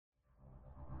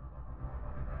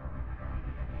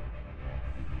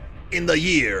In the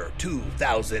year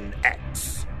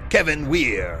 2000X, Kevin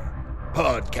Weir,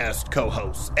 podcast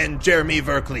co-host, and Jeremy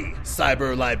Verkley,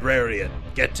 cyber librarian,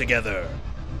 get together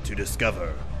to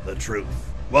discover the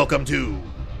truth. Welcome to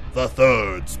the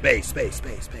third space.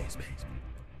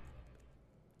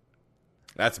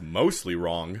 That's mostly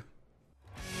wrong.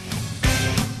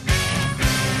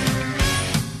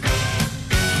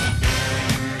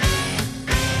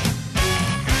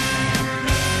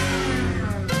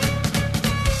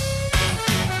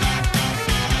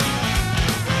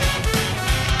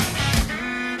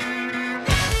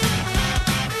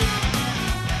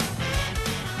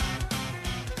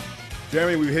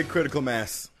 Jeremy, we've hit critical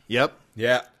mass. Yep.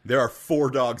 Yeah, there are 4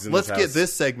 dogs in Let's this house. get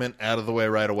this segment out of the way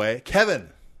right away.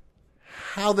 Kevin,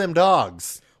 how them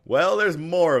dogs? Well, there's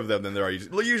more of them than there are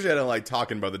usually. Well, usually I don't like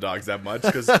talking about the dogs that much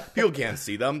because people can't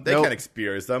see them. They Nope. can't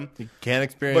experience them. You can't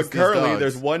experience But currently, these dogs.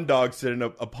 there's one dog sitting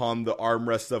upon the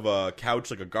armrest of a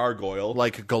couch like a gargoyle.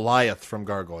 Like Goliath from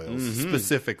Gargoyles,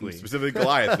 specifically. Specifically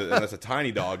Goliath, and that's a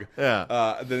tiny dog.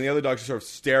 Yeah. Then the other dogs are sort of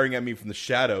staring at me from the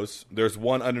shadows. There's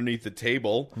one underneath the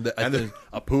table. And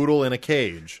A poodle in a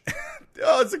cage.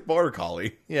 oh, it's a border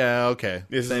collie. Yeah, okay.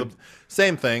 This is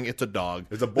Same thing. It's a dog.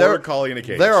 There's a border collie in a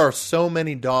cage. There are so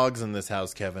many dogs in this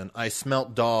house, Kevin. I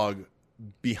smelt dog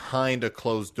behind a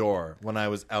closed door when I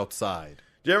was outside.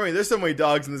 Jeremy, there's so many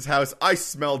dogs in this house. I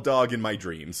smell dog in my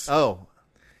dreams. Oh,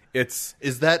 It's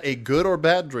is that a good or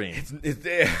bad dream?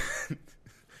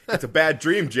 it's a bad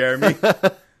dream, Jeremy.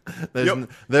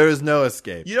 There is no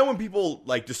escape. You know when people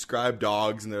like describe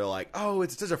dogs and they're like, "Oh,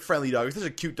 it's such a friendly dog. It's such a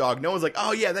cute dog." No one's like,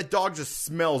 "Oh yeah, that dog just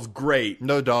smells great."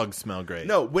 No dogs smell great.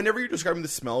 No, whenever you're describing the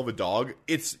smell of a dog,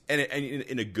 it's and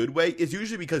in a good way. It's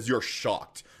usually because you're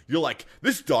shocked. You're like,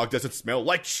 "This dog doesn't smell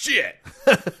like shit."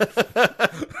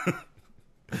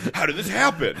 How did this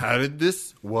happen? How did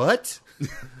this? What?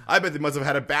 I bet they must have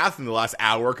had a bath in the last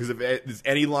hour because if it's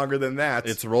any longer than that,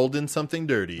 It's rolled in something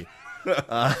dirty.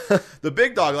 the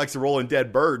big dog likes to roll in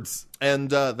dead birds. And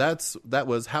that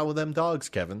was How Are Them Dogs,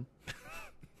 Kevin.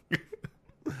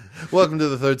 Welcome to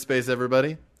the Third Space,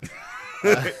 everybody.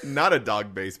 Not a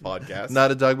dog-based podcast. Not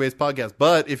a dog-based podcast,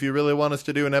 but if you really want us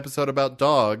to do an episode about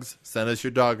dogs, send us your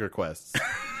dog requests.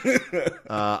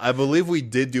 I believe we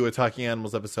did do a Talking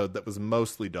Animals episode that was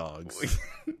mostly dogs.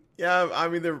 Yeah, I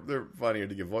mean they're funnier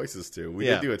to give voices to. We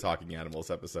Yeah. did do a Talking Animals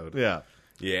episode. Yeah.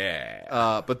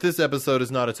 Yeah. But this episode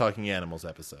is not a Talking Animals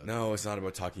episode. No, it's not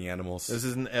about talking animals. This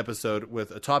is an episode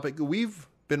with a topic we've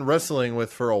been wrestling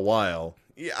with for a while.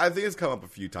 Yeah, I think it's come up a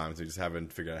few times. We just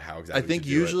haven't figured out how exactly. I think we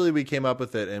should do usually we came up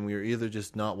with it and we were either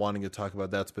just not wanting to talk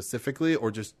about that specifically or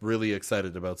just really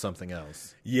excited about something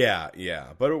else. it. Yeah.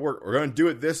 But we're going to do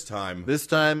it this time. This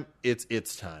time, it's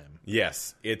time.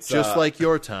 Yes, it's Just like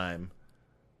your time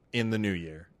in the new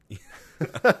year.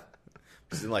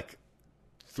 it's in like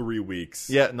 3 weeks.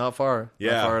 Yeah, not far.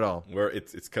 Yeah, Not far at all. Where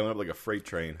it's coming up like a freight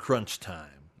train Crunch time.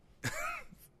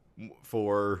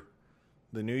 for.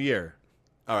 The new year.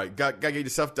 All right, got to get your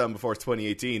stuff done before it's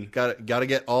 2018. Got to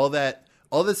get all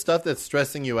this stuff that's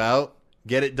stressing you out,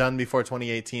 get it done before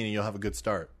 2018 and you'll have a good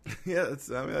start. Yeah,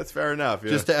 that's fair enough.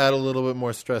 Yeah. Just to add a little bit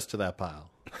more stress to that pile.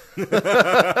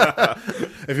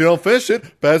 If you don't finish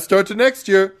it, bad start to next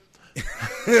year.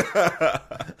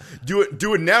 do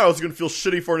it now. It's going to feel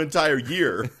shitty for an entire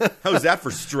year. How's that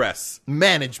for stress?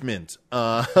 Management.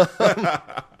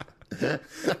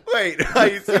 Wait,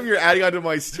 I assume you're adding on to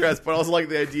my stress, but I also like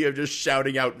the idea of just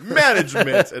shouting out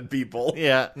management at people.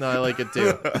 Yeah, no, I like it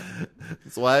too.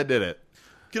 That's why I did it.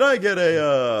 Can I get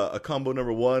a combo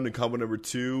number 1, a combo number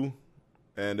 2,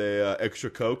 and a extra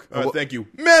Coke? All right, thank you.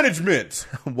 Management!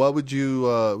 What would you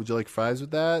like fries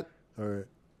with that? Or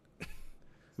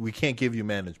we can't give you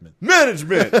management.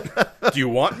 Management! Do you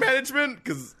want management?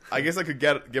 Because I guess I could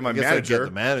get my I guess I'd manager. get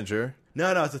the manager.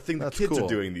 No, it's a thing That's the kids cool. are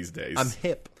doing these days. I'm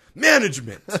hip.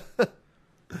 Management!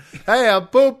 Hey, I'm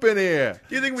pooping here.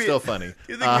 Do you think Still funny.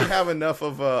 Do you think we have enough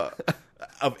of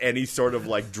any sort of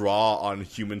like draw on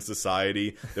human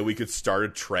society that we could start a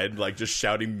trend like just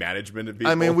shouting management at people?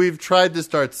 I mean, we've tried to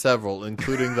start several,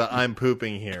 including the I'm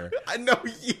pooping here. I know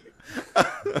you.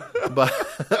 But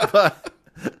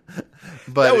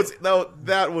that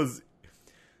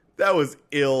was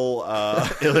ill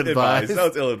Ill-advised. That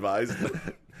was ill advised.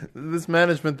 this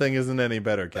management thing isn't any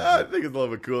better, I Kevin. think it's a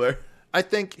little bit cooler. I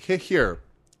think here,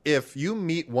 if you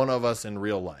meet one of us in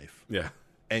real life Yeah.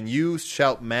 and you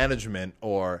shout management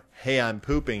or hey, I'm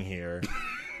pooping here,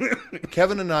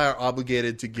 Kevin and I are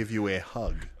obligated to give you a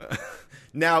hug.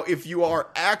 Now, if you are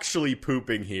actually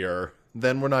pooping here,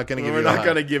 Then we're not going to give we're you a not hug.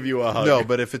 going to give you a hug. No,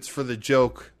 but if it's for the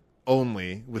joke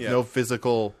only with Yeah. no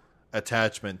physical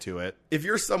attachment to it. If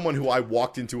you're someone who I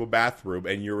walked into a bathroom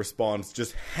and your response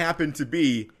just happened to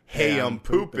be, "Hey, I'm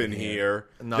pooping here,"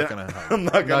 I'm not gonna hug. I'm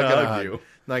not gonna hug you.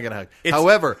 Not gonna hug. It's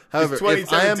However, it's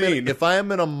if I am 2017. if I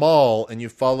am in a mall and you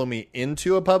follow me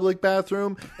into a public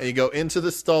bathroom and you go into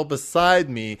the stall beside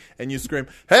me and you scream,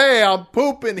 "Hey, I'm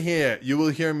pooping here," you will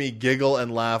hear me giggle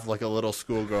and laugh like a little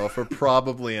schoolgirl for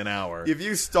probably an hour. If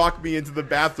you stalk me into the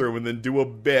bathroom and then do a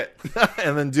bit,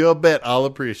 And then do a bit, I'll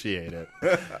appreciate it.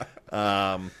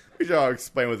 we should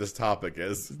explain what this topic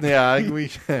is. Yeah, we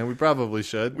probably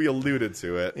should. We alluded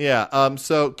to it. Yeah.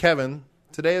 So Kevin,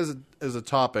 today is a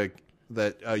topic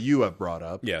that you have brought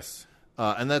up. Yes.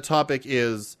 And that topic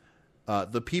is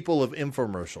the people of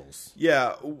infomercials.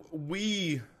 Yeah,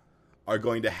 we are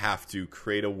going to have to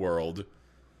create a world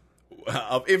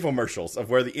of infomercials, of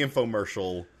where the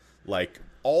infomercial, like,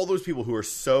 all those people who are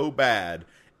so bad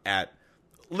at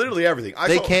literally everything.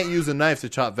 They can't use a knife to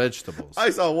chop vegetables.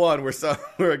 I saw one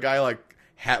where a guy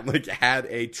had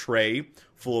a tray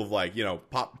full of, like, you know,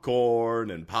 popcorn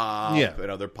and pop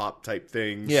and other pop type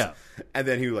things. Yeah. And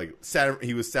then he was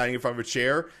standing in front of a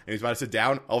chair and he was about to sit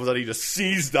down. All of a sudden he just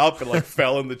seized up and like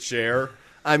fell in the chair.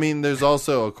 I mean, there's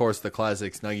also, of course, the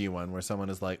classic Snuggie one where someone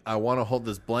is like, "I want to hold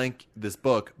this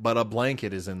book, but a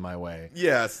blanket is in my way."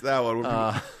 Yes, that one.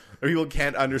 Where people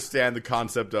can't understand the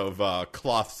concept of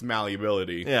cloth's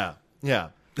malleability. Yeah. Yeah.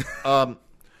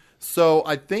 So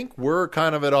I think we're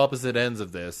kind of at opposite ends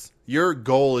of this. Your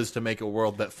goal is to make a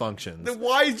world that functions. Then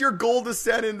why is your goal to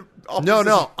stand in opposition?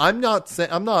 No, I'm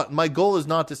not. My goal is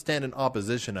not to stand in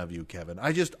opposition of you, Kevin.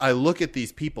 I look at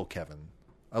these people, Kevin.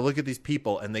 I look at these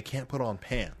people, and they can't put on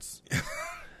pants.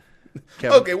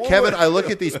 Kevin, Okay, well, Kevin, I look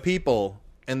at these people,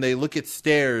 and they look at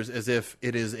stairs as if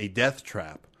it is a death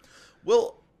trap.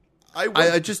 Well, I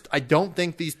don't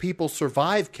think these people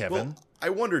survive, Kevin. Well, I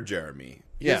wonder, Jeremy.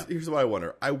 Here's what I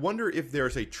wonder. I wonder if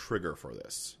there's a trigger for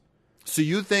this. So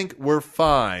you think we're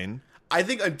fine? I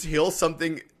think until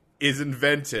something is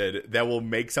invented that will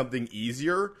make something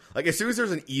easier, like as soon as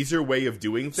there's an easier way of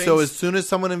doing things. So as soon as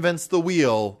someone invents the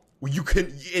wheel, you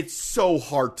can. It's so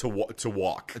hard to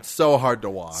walk. It's so hard to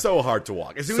walk. So hard to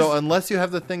walk. Unless you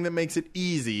have the thing that makes it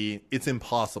easy, it's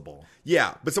impossible.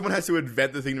 Yeah, but someone has to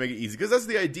invent the thing to make it easy, because that's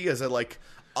the idea. Is that, like,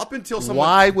 up until someone...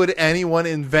 Why would anyone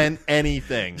invent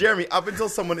anything? Jeremy, up until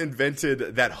someone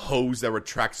invented that hose that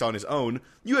retracts on his own,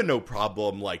 you had no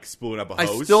problem, like, spooling up a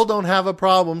hose. I still don't have a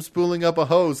problem spooling up a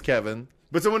hose, Kevin.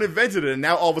 But someone invented it, and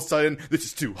now all of a sudden, this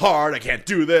is too hard, I can't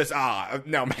do this, now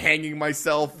I'm hanging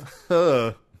myself.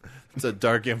 It's a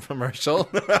dark infomercial.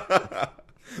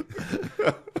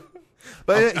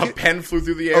 But a pen flew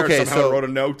through the air, somehow I wrote a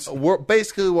note.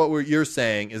 Basically, what you're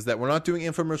saying is that we're not doing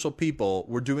infomercial people.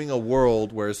 We're doing a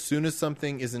world where as soon as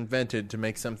something is invented to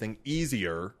make something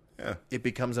easier, it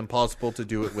becomes impossible to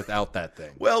do it without that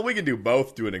thing. Well, we can do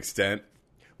both to an extent.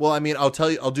 Well, I mean, I'll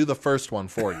do the first one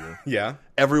for you. Yeah.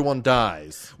 Everyone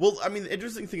dies. Well, I mean, the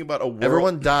interesting thing about a world...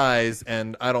 Everyone dies,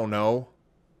 and I don't know...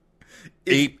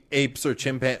 Apes or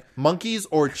chimpanzees, monkeys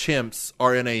or chimps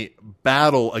are in a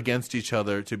battle against each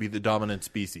other to be the dominant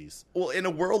species. Well, in a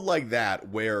world like that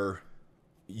where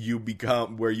you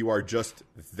are just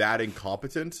that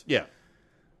incompetent,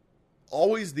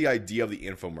 always the idea of the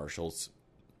infomercials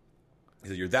is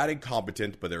that you're that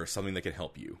incompetent, but there is something that can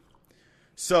help you.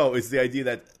 So it's the idea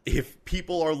that if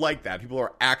people are like that, people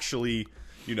are actually,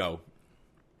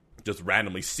 just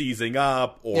randomly seizing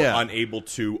up or unable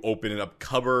to open up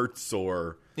cupboards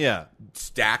or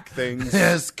stack things.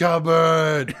 Yes,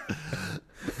 cupboard.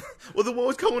 Well, the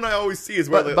most common I always see is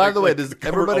where. By the way, does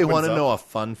everybody want to know a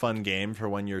fun game for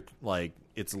when you're like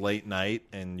it's late night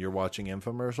and you're watching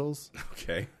infomercials?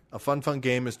 Okay. A fun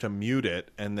game is to mute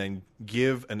it and then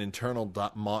give an internal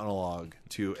monologue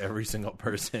to every single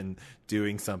person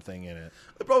doing something in it.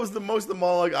 The problem is the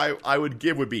monologue I would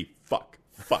give would be fuck.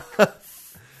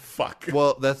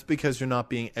 Well, that's because you're not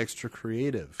being extra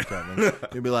creative, Kevin.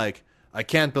 You'd be like, I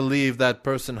can't believe that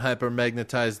person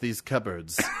hypermagnetized these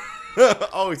cupboards.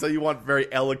 Oh, so you want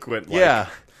very eloquent,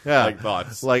 like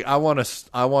thoughts. Like I want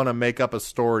to make up a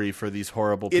story for these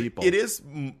horrible people. It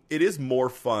is more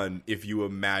fun if you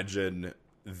imagine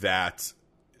that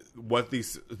what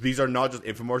these are not just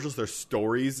infomercials, they're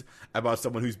stories about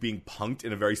someone who's being punked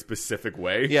in a very specific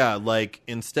way. Yeah, like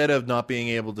instead of not being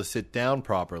able to sit down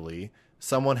properly,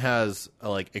 someone has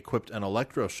equipped an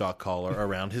electroshock collar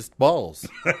around his balls.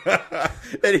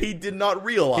 And he did not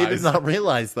realize. He did not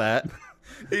realize that.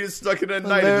 He just stuck it at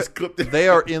night and just clipped it. They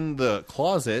are in the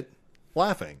closet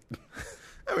laughing.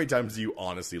 How many times do you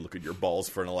honestly look at your balls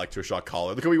for an electroshock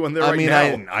collar? There could be one there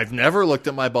now. I've never looked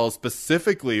at my balls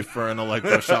specifically for an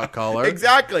electroshock collar.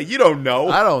 Exactly. You don't know.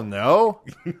 I don't know.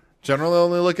 Generally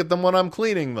only look at them when I'm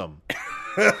cleaning them.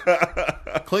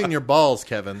 Clean your balls,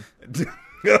 Kevin.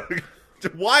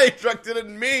 Why instructed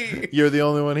in me? You're the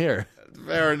only one here.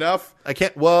 Fair enough. I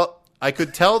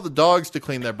could tell the dogs to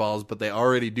clean their balls, but they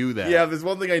already do that. Yeah, there's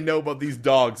one thing I know about these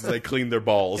dogs is they clean their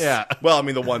balls. Yeah. Well, I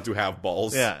mean the ones who have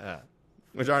balls. Yeah.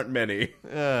 Which aren't many.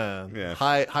 Yeah.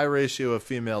 High ratio of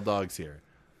female dogs here.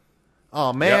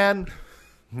 Oh, man.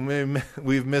 Yep.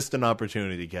 We've missed an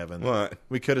opportunity, Kevin. What?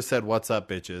 We could have said, "What's up,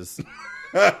 bitches?"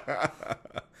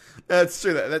 That's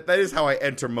true. That is how I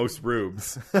enter most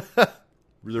rooms.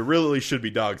 There really should be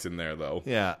dogs in there, though.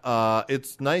 Yeah.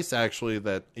 It's nice, actually,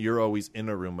 that you're always in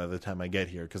a room by the time I get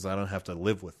here, because I don't have to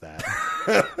live with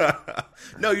that.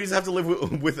 No, you just have to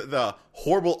live with the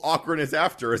horrible awkwardness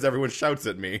after as everyone shouts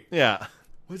at me. Yeah.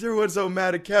 Why's everyone so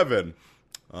mad at Kevin?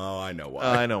 Oh, I know why.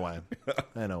 I know why.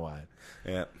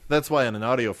 Yeah. That's why in an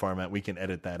audio format we can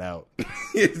edit that out.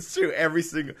 It's true. Every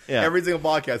single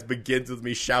podcast begins with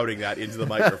me shouting that into the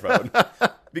microphone.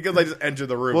 Because I just enter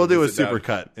the room. We'll do a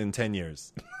supercut in 10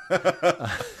 years.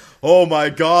 Oh my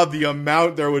God, the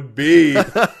amount there would be.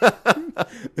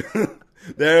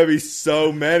 There would be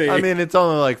so many. I mean, it's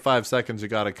only like 5 seconds you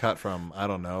got to cut from, I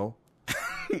don't know,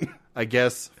 I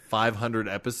guess 500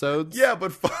 episodes. Yeah,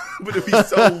 but it'd be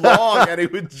so long and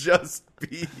it would just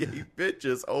be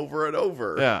bitches over and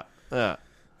over. Yeah.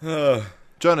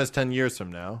 Join us 10 years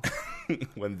from now.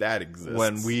 When that exists.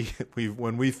 When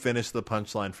we finish the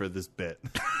punchline for this bit.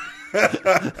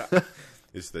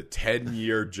 It's the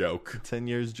 10-year joke. 10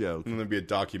 years joke. And there'll be a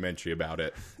documentary about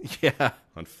it. Yeah.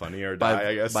 On Funny or Die,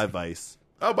 I guess. By Vice.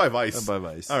 Oh, by Vice. By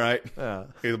Vice. All right. Yeah.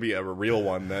 It'll be a real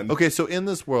one then. Okay, so in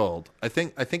this world, I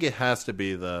think it has to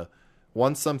be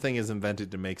once something is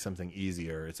invented to make something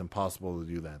easier, it's impossible to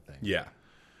do that thing. Yeah.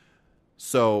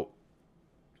 So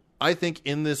I think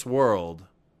in this world,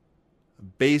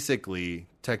 basically,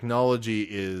 technology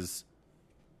is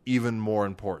even more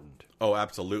important. Oh,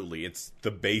 absolutely. It's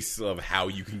the base of how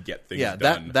you can get things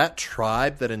done. Yeah, that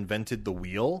tribe that invented the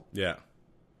wheel, yeah,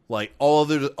 like all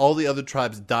the other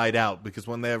tribes died out because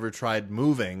when they ever tried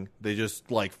moving, they just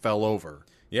like fell over.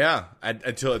 Yeah,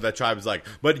 until that tribe is like,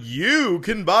 but you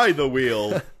can buy the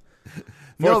wheel.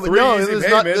 For easy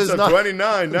payments of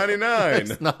 $29.99.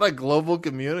 It's not a global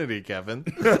community, Kevin.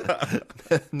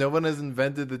 No one has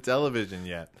invented the television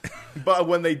yet. But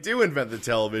when they do invent the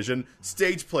television,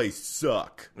 stage plays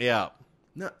suck. Yeah.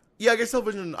 No, yeah, I guess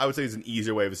television, I would say, is an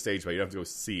easier way of a stage play. You don't have to go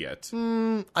see it.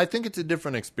 I think it's a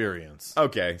different experience.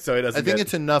 Okay, so it doesn't. I think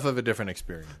it's enough of a different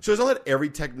experience. So it's not that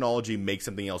every technology makes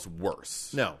something else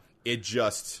worse. No.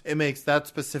 It makes that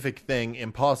specific thing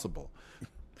impossible.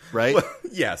 Right? Well,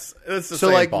 yes. So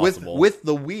like with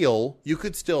the wheel, you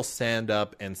could still stand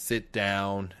up and sit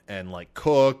down and like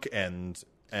cook and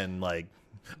like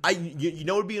you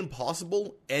know what would be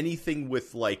impossible? Anything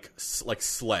with like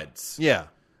sleds. Yeah.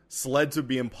 Sleds would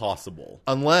be impossible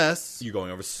unless you're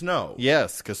going over snow.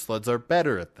 Yes, cuz sleds are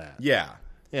better at that. Yeah.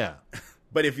 Yeah.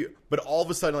 But all of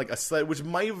a sudden, like a sled, which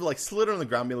might have like slid on the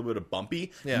ground, be a little bit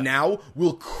bumpy, yeah. now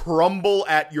will crumble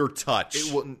at your touch.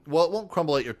 It won't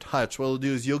crumble at your touch. What it'll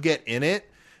do is you'll get in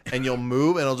it, and you'll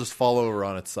move, and it'll just fall over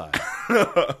on its side.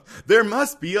 There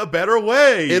must be a better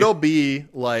way. It'll be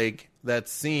like that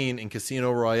scene in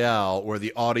Casino Royale where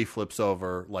the Audi flips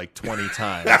over like 20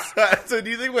 times. So do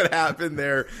you think what happened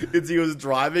there is he was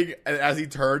driving, and as he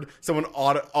turned, someone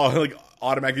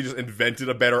automatically just invented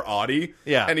a better Audi?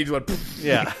 Yeah. And he just went,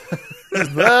 yeah.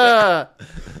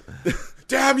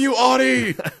 Damn you,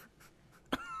 Audi!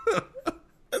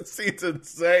 That scene's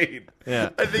insane.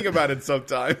 Yeah. I think about it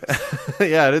sometimes.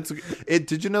 Yeah,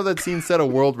 did you know that scene set a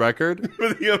world record?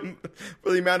 for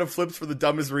the amount of flips for the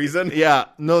dumbest reason? Yeah.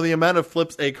 No, the amount of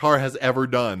flips a car has ever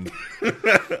done.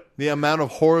 The amount of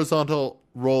horizontal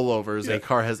rollovers a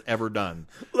car has ever done.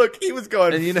 Look, he was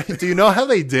going... And do you know how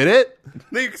they did it?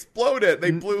 They exploded.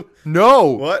 They blew... No.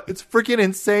 What? It's freaking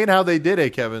insane how they did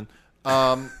it, Kevin.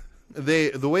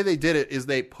 The way they did it is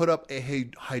they put up a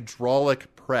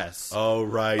hydraulic press. Oh,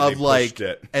 right. Of they pushed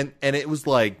it. And it was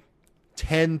like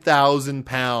 10,000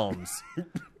 pounds.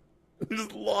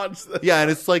 Just launched it. Yeah,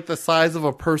 and it's like the size of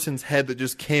a person's head that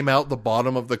just came out the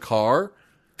bottom of the car.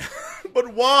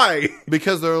 But why?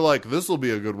 Because they're like, this will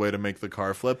be a good way to make the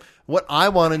car flip. What I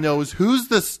want to know is who's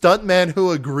the stuntman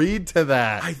who agreed to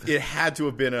that? It had to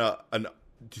have been do you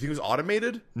think it was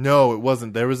automated? No, it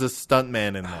wasn't. There was a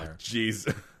stuntman in there.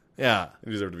 Jeez. Yeah.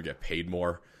 He deserved to get paid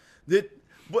more.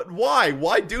 But why?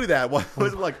 Why do that? Why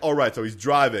was it like, all right, so he's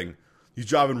driving. He's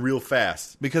driving real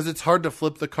fast. Because it's hard to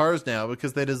flip the cars now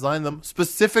because they designed them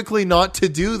specifically not to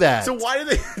do that. So why do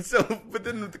they? But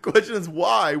then the question is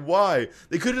why? Why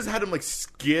they could have just had him like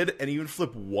skid and even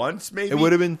flip once, maybe it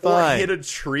would have been fine. Or hit a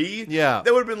tree. Yeah,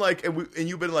 that would have been like, and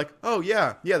you've been like, oh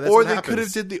yeah. That's or what they happens. could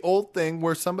have did the old thing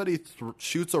where somebody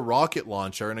shoots a rocket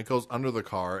launcher and it goes under the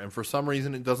car, and for some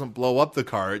reason it doesn't blow up the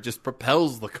car; it just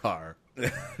propels the car.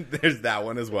 There's that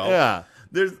one as well. Yeah.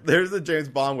 There's a James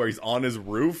Bond where he's on his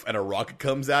roof and a rocket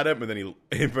comes at him and then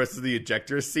he presses the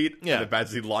ejector seat and the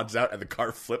battery launches out and the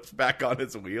car flips back on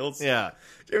its wheels. Yeah.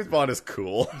 James Bond is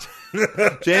cool.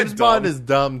 James Bond is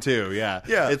dumb too. Yeah.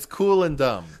 Yeah. It's cool and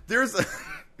dumb. There's a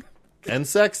and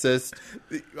sexist.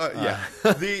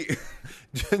 The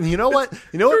You know what?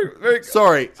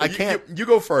 Sorry, so I can't. You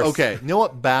go first. Okay. You know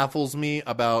what baffles me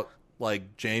about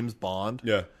like James Bond?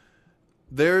 Yeah.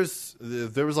 There was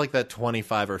like that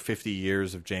 25 or 50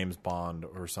 years of James Bond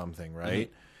or something, right?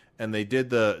 Mm-hmm. And they did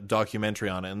the documentary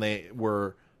on it, and they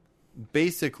were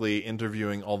basically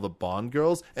interviewing all the Bond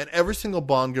girls, and every single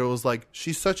Bond girl was like,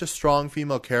 she's such a strong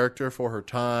female character for her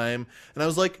time. And I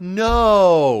was like,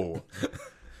 no.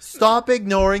 Stop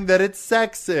ignoring that it's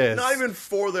sexist. Not even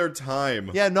for their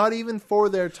time. Yeah, not even for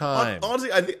their time.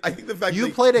 Honestly, I think the fact you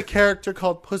played a character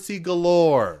called Pussy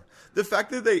Galore. The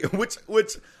fact that they which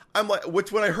I'm like,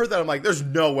 when I heard that, I'm like, there's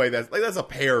no way that's a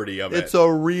parody of it. It's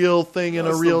a real thing in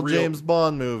a real James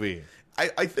Bond movie.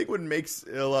 I think what makes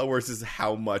it a lot worse is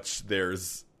how much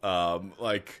there's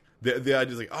like the idea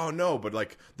is like, oh no, but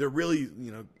like they're really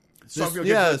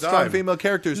strong female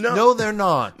characters. No, they're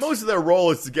not. Most of their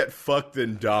role is to get fucked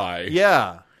and die.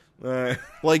 Yeah,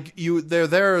 like they're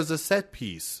there as a set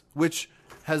piece, which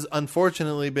has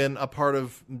unfortunately been a part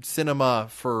of cinema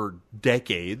for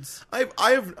decades. I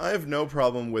have no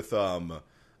problem with the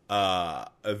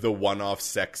one-off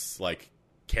sex like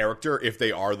character if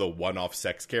they are the one-off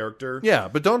sex character. Yeah,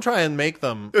 but don't try and make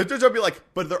them. Don't be like,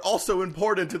 but they're also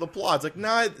important to the plot. It's like,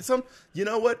 nah, you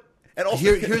know what? And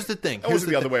also, here's the thing. Here's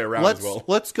the other way around as well.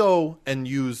 Let's go and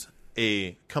use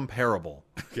a comparable.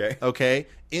 Okay.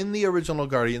 In the original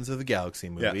Guardians of the Galaxy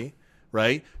movie,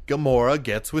 right? Gamora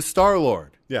gets with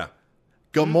Star-Lord. Yeah.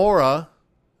 Gamora,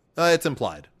 it's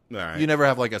implied. All right. You never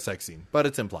have like a sex scene, but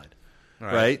it's implied.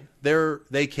 Right?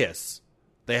 They kiss.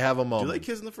 They have a moment. Do they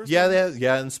kiss in the first one? One?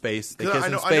 Yeah, in space. They kiss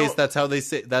in space. That's how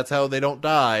that's how they don't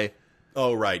die.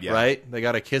 Oh, right, yeah. Right? They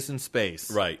got to kiss in space.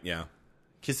 Right, yeah.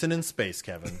 Kissing in space,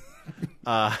 Kevin.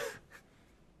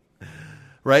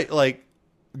 Right? Like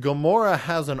Gamora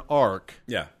has an arc.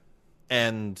 Yeah.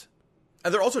 And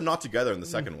they're also not together in the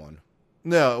second one.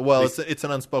 No, well, it's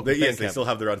an unspoken thing. Yes, they still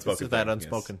have their unspoken thing. That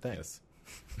unspoken thing. Yes.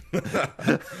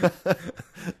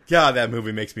 God, that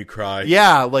movie makes me cry.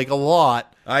 Yeah, like a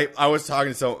lot. I was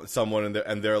talking to someone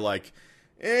and they're like,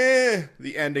 the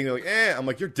ending. They're like, I'm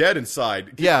like, you're dead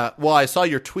inside. Yeah, well, I saw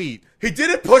your tweet. He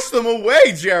didn't push them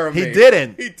away, Jeremy. He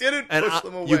didn't. He didn't push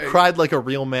them away. You cried like a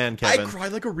real man, Kevin. I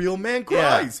cried like a real man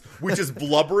cries, which is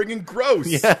blubbering and gross.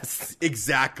 Yes.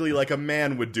 Exactly like a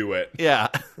man would do it. Yeah.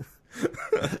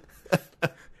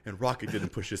 And Rocket didn't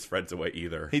push his friends away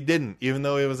either. He didn't, even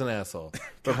though he was an asshole.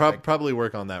 But probably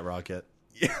work on that, Rocket.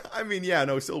 Yeah, I mean,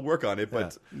 still work on it,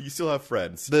 but you still have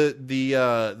friends.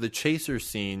 The chaser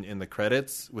scene in the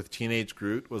credits with Teenage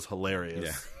Groot was hilarious.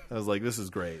 Yeah. I was like, this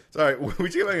is great. Sorry, we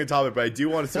should get back on the topic, but I do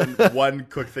want to say one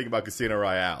quick thing about Casino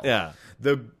Royale. Yeah.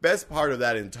 The best part of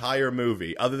that entire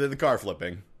movie, other than the car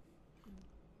flipping,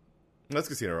 that's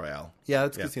Casino Royale. Yeah,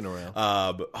 that's Casino Royale.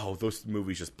 But, those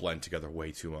movies just blend together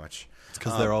way too much. It's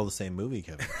because they're all the same movie,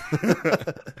 Kevin.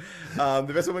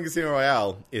 The best one in Casino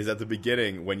Royale is at the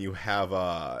beginning when you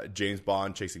have James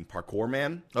Bond chasing Parkour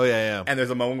Man. Oh, yeah. And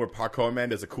there's a moment where Parkour Man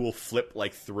does a cool flip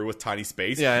like through a tiny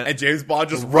space. Yeah. And James Bond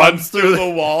just runs through the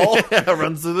wall.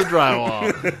 Runs through the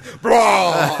drywall.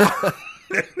 Bro!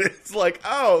 It's like,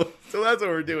 so that's what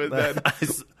we're doing then.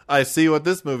 I see what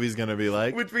this movie's going to be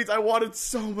like. Which means I wanted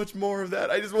so much more of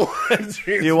that. I just wanted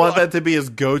James You want that to be his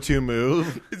go-to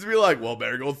move? It's be like, well,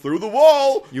 better go through the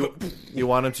wall. You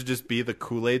want him to just be the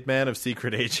Kool-Aid Man of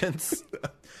secret agents?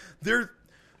 There's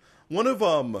one of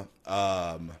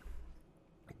Paul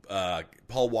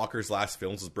Walker's last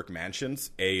films was Brick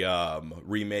Mansions, a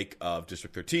remake of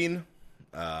District 13,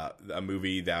 a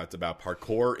movie that's about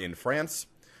parkour in France,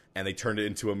 and they turned it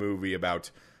into a movie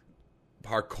about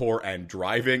parkour and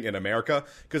driving in America,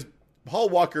 because Paul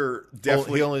Walker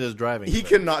definitely he only does driving. He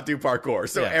cannot do parkour,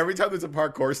 so every time there's a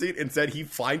parkour scene, instead he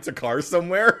finds a car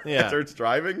somewhere and starts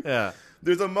driving. Yeah,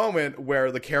 there's a moment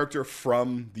where the character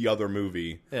from the other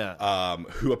movie,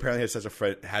 who apparently had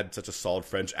such a solid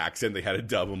French accent, they had to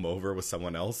dub him over with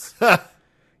someone else.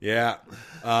 Yeah,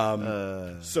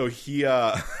 so he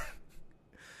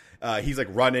he's like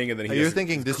running, and then you're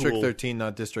thinking District 13,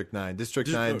 not District 9. District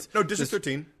 9's... No, District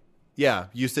 13. Yeah,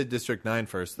 you said District 9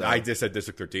 first, though. I just said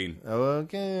District 13.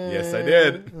 Okay. Yes, I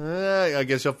did. I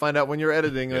guess you'll find out when you're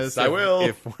editing this. Yes, I will.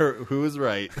 Who is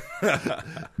right.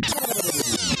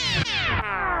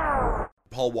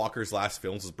 Paul Walker's last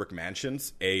films was Brick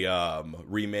Mansions, a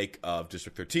remake of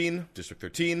District 13, District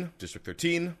 13, District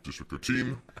 13, District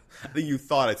 13. I think you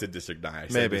thought I said District 9. I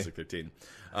said Maybe. District 13.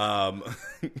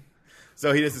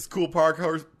 So he does this cool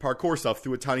parkour stuff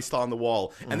through a tiny slot on the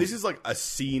wall. And this is like a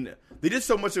scene. They did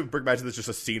so much of Brick Mansions that's just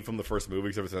a scene from the first movie,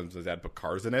 because sometimes they had put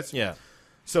cars in it. Yeah.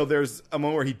 So there's a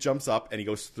moment where he jumps up and he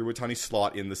goes through a tiny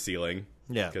slot in the ceiling.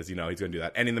 Yeah. Because, he's going to do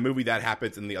that. And in the movie, that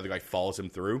happens, and the other guy follows him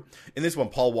through. In this one,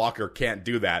 Paul Walker can't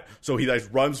do that. So he,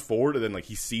 runs forward, and then,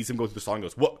 he sees him go through the slot and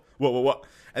goes, what?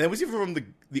 And then we see from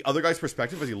the other guy's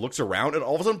perspective as he looks around, and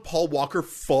all of a sudden, Paul Walker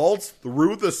falls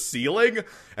through the ceiling,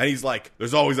 and he's like,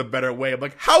 there's always a better way. I'm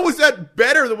like, how is that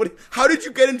better than how did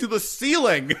you get into the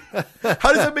ceiling?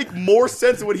 How does that make more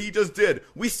sense than what he just did?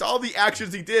 We saw the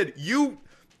actions he did. You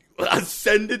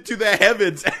ascended to the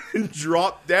heavens and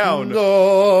dropped down.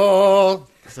 No.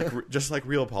 It's just like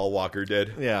real Paul Walker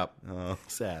did. Yeah.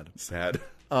 Sad.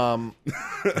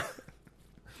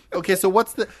 Okay, so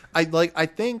what's I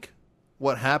think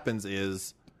what happens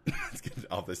is Let's get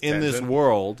off this in this tangent.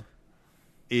 world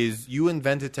is you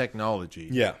invented technology.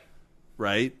 Yeah.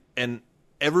 Right? And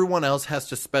everyone else has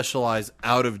to specialize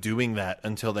out of doing that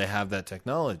until they have that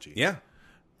technology. Yeah.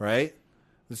 Right?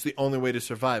 It's the only way to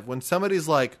survive. When somebody's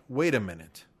like, wait a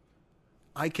minute,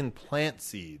 I can plant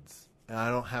seeds and I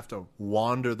don't have to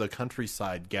wander the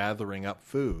countryside gathering up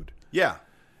food. Yeah.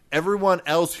 Everyone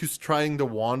else who's trying to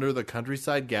wander the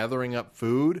countryside gathering up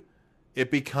food,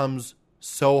 it becomes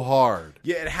so hard.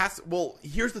 Yeah, it has. Well,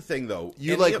 here's the thing, though.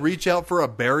 You reach out for a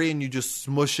berry and you just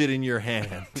smush it in your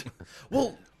hand.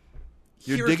 Well,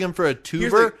 you're digging for a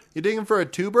tuber. You're digging for a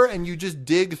tuber and you just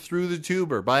dig through the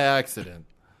tuber by accident.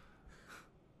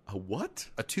 A what?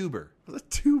 A tuber. A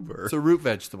tuber. It's a root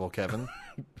vegetable, Kevin.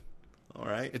 All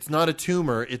right. It's not a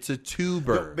tumor. It's a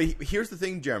tuber. No, but here's the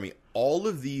thing, Jeremy. All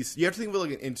of these, you have to think of it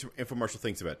like an infomercial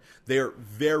thinks of it. They are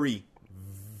very,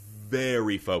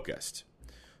 very focused.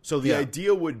 So the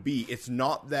idea would be, it's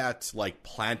not that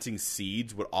planting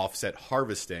seeds would offset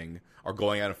harvesting or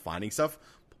going out and finding stuff.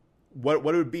 What it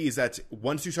would be is that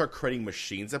once you start creating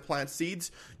machines that plant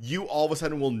seeds, you all of a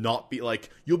sudden will not be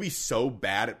you'll be so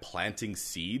bad at planting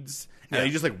seeds and they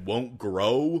just won't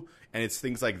grow, and it's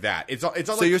things like that. It's not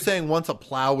so you're saying once a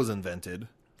plow was invented,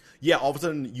 all of a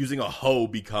sudden using a hoe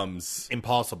becomes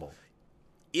impossible.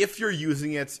 If you're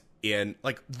using it in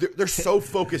they're so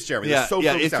focused, Jeremy. Yeah, they're so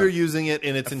focused if you're using it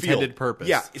in its intended purpose.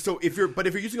 Yeah. So if you're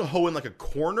using a hoe in a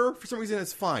corner for some reason,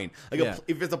 it's fine. If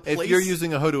it's a place, if you're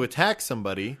using a hoe to attack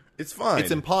somebody, it's fine.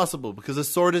 It's impossible because a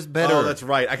sword is better. Oh, that's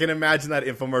right. I can imagine that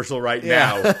infomercial right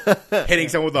now. Hitting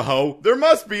someone with a hoe. There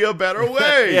must be a better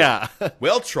way. Yeah.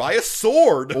 Well, try a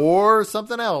sword or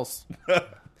something else.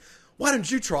 Why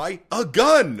don't you try a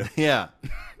gun? Yeah.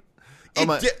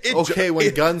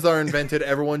 When guns are invented,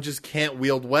 everyone just can't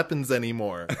wield weapons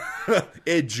anymore.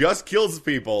 It just kills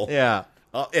people. Yeah.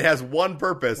 It has one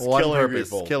purpose,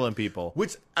 killing people.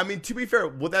 Which, I mean, to be fair,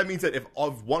 what that means is that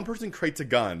if one person creates a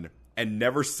gun and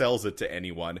never sells it to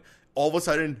anyone, all of a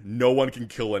sudden, no one can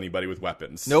kill anybody with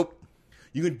weapons. Nope.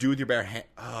 You can do it with your bare hand.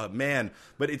 Oh, man.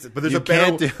 But there's you a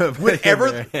better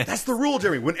way. That's the rule,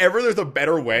 Jeremy. Whenever there's a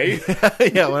better way.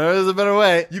 Yeah, whenever there's a better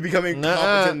way. You become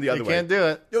incompetent the other way. You can't do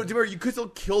it. No, you could still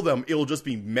kill them. It'll just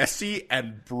be messy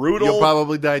and brutal. You'll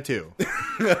probably die too.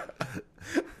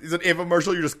 Is an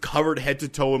infomercial, you're just covered head to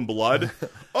toe in blood.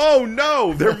 Oh,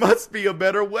 no. There must be a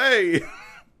better way.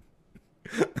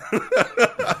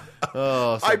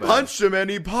 I punched him and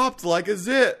he popped like a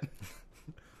zit.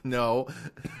 No.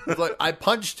 It's I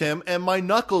punched him and my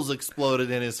knuckles exploded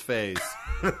in his face.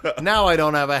 Now I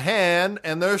don't have a hand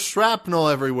and there's shrapnel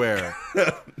everywhere.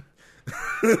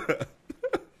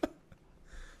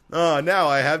 Now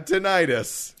I have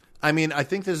tinnitus. I mean, I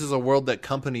think this is a world that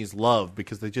companies love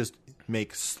because they just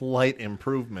make slight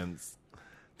improvements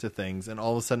to things and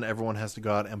all of a sudden everyone has to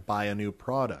go out and buy a new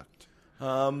product.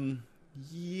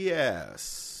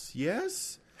 Yes.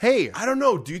 Hey, I don't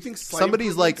know. Do you think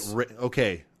somebody's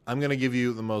okay, I'm going to give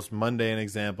you the most mundane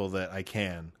example that I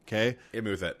can, okay? Hit me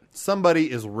with it. Somebody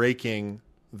is raking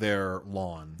their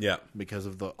lawn. Yeah. Because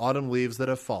of the autumn leaves that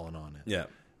have fallen on it. Yeah.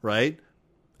 Right?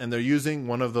 And they're using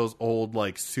one of those old,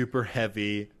 super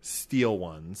heavy steel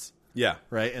ones. Yeah.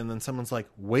 Right? And then someone's like,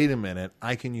 wait a minute,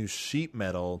 I can use sheet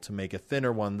metal to make a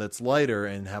thinner one that's lighter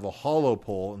and have a hollow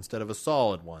pole instead of a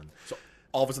solid one.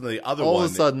 all of a sudden the other all one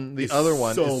of a sudden the other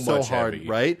one is so hard, heavy.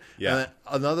 right? Yeah. And then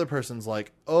another person's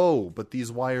like, oh, but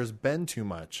these wires bend too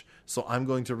much, so I'm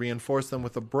going to reinforce them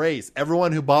with a brace.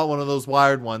 Everyone who bought one of those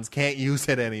wired ones can't use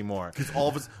it anymore. Because all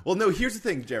of us. Well, no. Here's the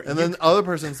thing, Jared. And then the other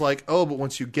person's like, oh, but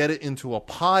once you get it into a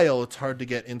pile, it's hard to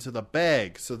get into the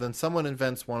bag. So then someone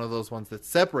invents one of those ones that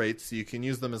separates, so you can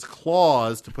use them as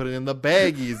claws to put it in the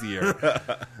bag easier.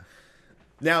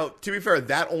 Now, to be fair,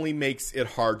 that only makes it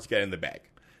hard to get in the bag.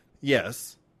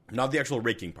 Yes. Not the actual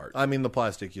raking part. I mean, the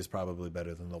plastic is probably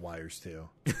better than the wires, too.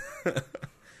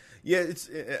 Yeah, it's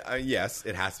yes,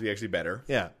 it has to be actually better.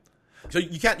 Yeah. So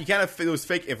you can't have those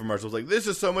fake infomercials like this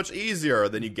is so much easier.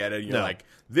 Then you get it, and you're like,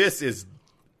 this is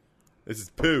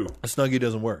poo. A Snuggie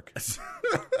doesn't work.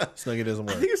 Snuggie doesn't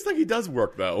I work. think a Snuggie does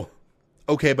work though.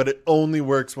 Okay, but it only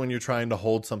works when you're trying to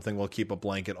hold something while keep a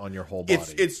blanket on your whole body.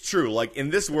 It's true. Like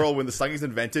in this world, when the Snuggie's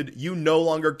invented, you no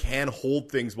longer can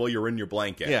hold things while you're in your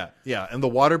blanket. Yeah. And the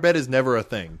waterbed is never a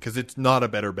thing because it's not a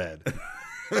better bed.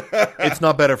 It's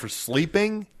not better for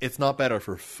sleeping. It's not better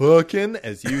for fucking,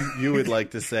 as you would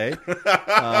like to say.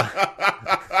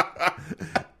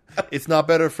 It's not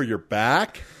better for your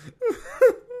back.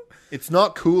 It's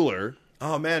not cooler.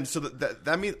 Oh man, so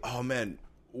that means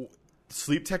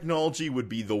sleep technology would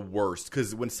be the worst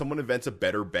because when someone invents a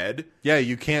better bed, Yeah,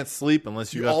 you can't sleep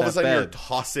unless you got all of a that sudden you're bed.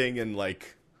 tossing and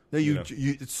like. No,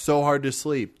 it's so hard to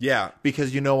sleep. Yeah.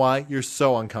 Because you know why? You're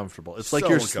so uncomfortable. It's like So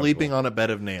you're uncomfortable. sleeping on a bed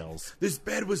of nails. This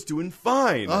bed was doing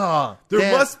fine. Ah, there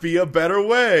damn- must be a better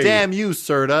way. Damn you,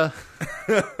 Serta.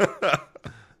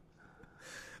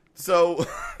 So,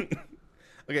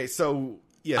 okay, so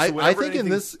yeah. So I whenever think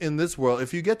in this world,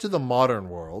 if you get to the modern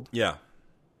world, yeah.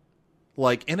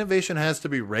 like innovation has to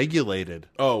be regulated.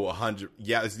 Oh, 100.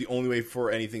 Yeah, it's the only way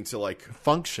for anything to like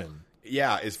Function.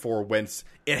 yeah is for whence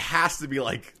it has to be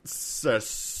like solid.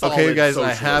 Okay, guys,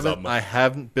 socialism. I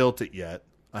haven't built it yet.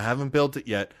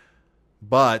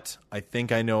 But I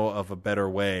think I know of a better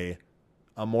way,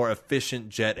 a more efficient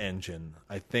jet engine.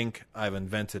 I think I've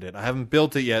invented it. I haven't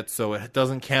built it yet, so it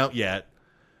doesn't count yet.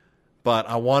 But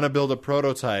I want to build a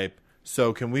prototype.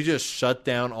 So can we just shut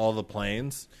down all the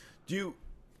planes? Do you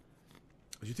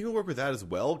think it'll work with that as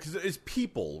well? Because it's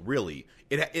people, really.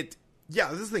 Yeah,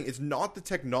 this is the thing. It's not the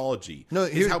technology. No,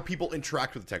 it's how people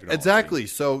interact with the technology. Exactly.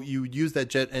 So you use that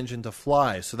jet engine to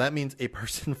fly. So that means a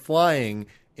person flying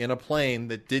in a plane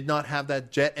that did not have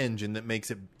that jet engine that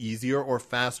makes it easier or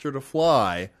faster to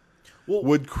fly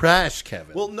would crash,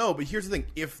 Kevin. Well, no, but here's the thing.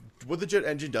 If what the jet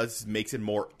engine does is makes it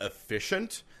more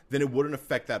efficient, then it wouldn't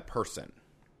affect that person.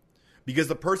 Because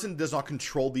the person does not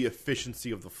control the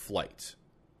efficiency of the flight.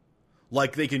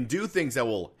 Like, they can do things that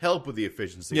will help with the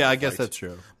efficiency yeah, of the I guess flight. that's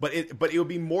true. But it would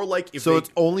be more like if So it's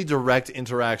only direct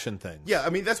interaction things. Yeah, I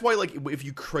mean, that's why, like, if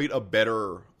you create a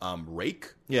better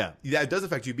rake, Yeah. that does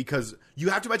affect you because you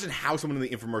have to imagine how someone in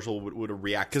the infomercial would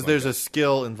react. Because there's a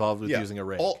skill involved with using a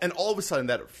rake. All of a sudden,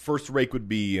 that first rake would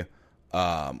be,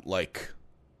 like,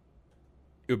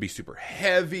 it would be super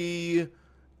heavy,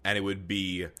 and it would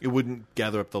be... It wouldn't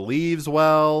gather up the leaves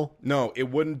well. No, it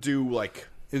wouldn't do, like...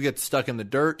 It would get stuck in the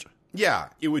dirt. Yeah,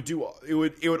 it would do... It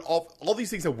would all these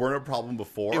things that weren't a problem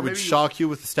before. It would shock you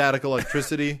with static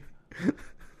electricity.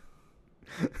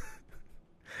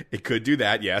 It could do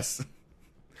that, yes.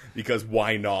 Because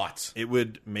why not? It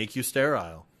would make you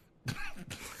sterile.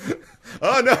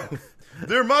 Oh, no.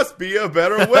 There must be a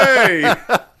better way.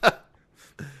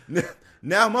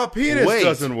 Now my penis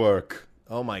doesn't work.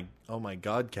 Oh my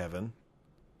God, Kevin.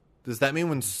 Does that mean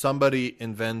when somebody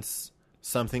invents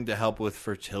something to help with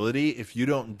fertility, if you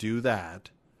don't do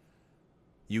that,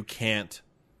 you can't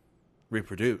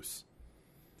reproduce?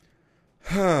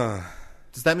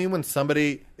 Does that mean when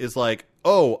somebody is like,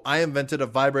 oh, I invented a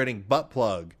vibrating butt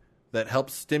plug that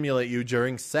helps stimulate you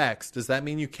during sex, does that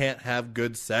mean you can't have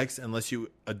good sex unless you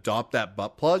adopt that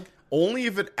butt plug? Only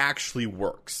if it actually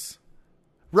works.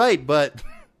 Right, but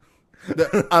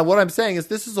what I'm saying is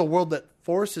this is a world that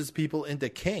forces people into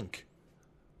kink.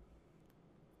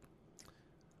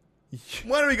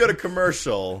 Why don't we go to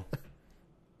commercial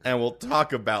and we'll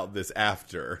talk about this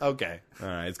after. Okay. All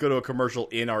right, let's go to a commercial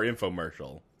in our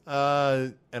infomercial. In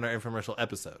our infomercial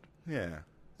episode. Yeah,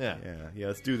 Yeah.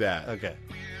 let's do that. Okay.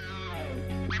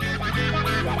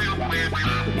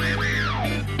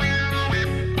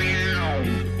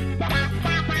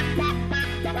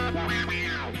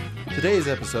 Today's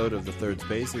episode of The Third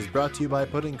Space is brought to you by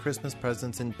putting Christmas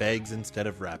presents in bags instead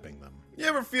of wrapping them. You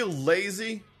ever feel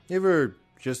lazy? You ever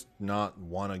just not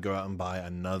want to go out and buy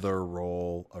another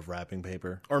roll of wrapping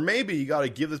paper? Or maybe you got to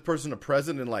give this person a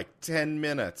present in like 10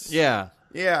 minutes. Yeah.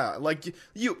 Yeah, like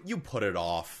you put it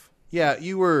off. Yeah,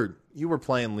 you were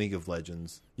playing League of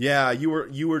Legends. Yeah, you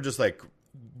were just like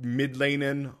mid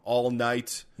laning all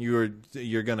night. You're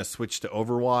gonna switch to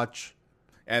Overwatch,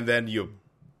 and then you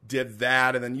did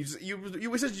that, and then you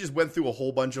essentially just went through a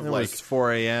whole bunch of it was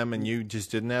 4 a.m. and you just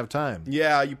didn't have time.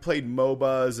 Yeah, you played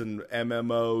MOBAs and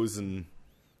MMOs and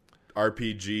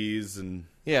RPGs and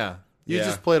you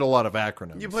just played a lot of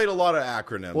acronyms. You played a lot of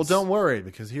acronyms. Well, don't worry,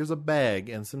 because here's a bag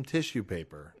and some tissue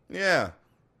paper. Yeah,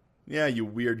 you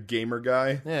weird gamer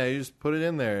guy. Yeah, you just put it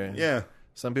in there. Yeah.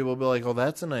 Some people will be like, "Oh,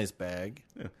 that's a nice bag."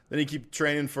 Yeah. Then you keep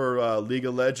training for League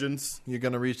of Legends. You're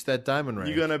gonna reach that diamond rank.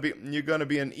 You're gonna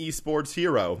be an esports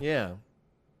hero. Yeah.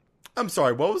 I'm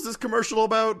sorry. What was this commercial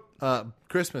about?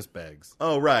 Christmas bags.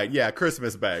 Oh right, yeah,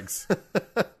 Christmas bags.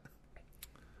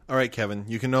 All right, Kevin.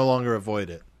 You can no longer avoid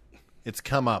it. It's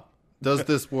come up. Does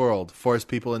this world force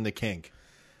people into kink?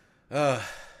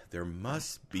 There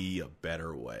must be a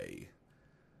better way.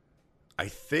 I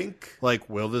think. Like,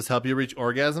 will this help you reach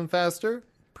orgasm faster?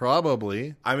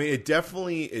 Probably. I mean, it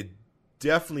definitely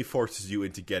forces you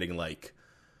into getting like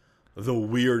the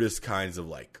weirdest kinds of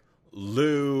like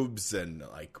lubes and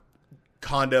like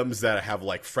condoms that have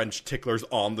like French ticklers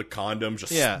on the condom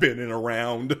just spinning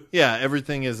around. Yeah,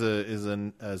 everything is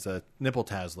a nipple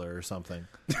tassler or something.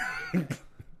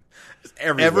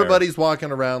 Everybody's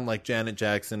walking around like Janet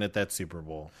Jackson at that Super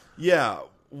Bowl. Yeah,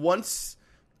 once.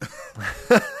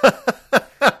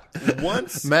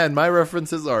 Man, my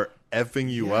references are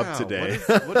effing you up today.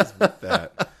 What is with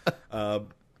that?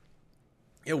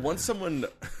 Once someone,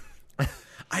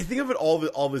 I think of it all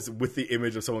this with the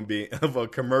image of someone being of a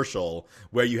commercial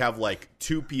where you have like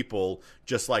two people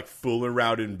just like fooling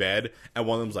around in bed, and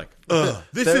one of them's like, "Ugh,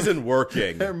 this isn't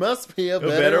working. There must be a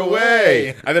better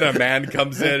way." And then a man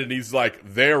comes in and he's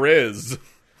like, "There is.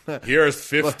 Here's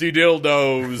 50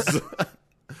 dildos."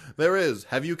 There is.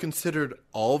 Have you considered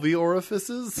all the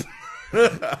orifices?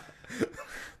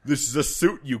 This is a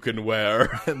suit you can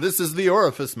wear. This is the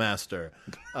Orifice Master.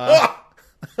 Oh,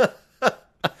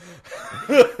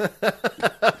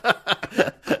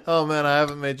 man, I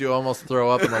haven't made you almost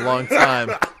throw up in a long time.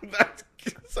 That's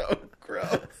so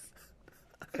gross.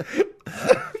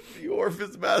 The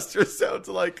Orifice Master sounds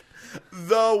like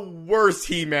the worst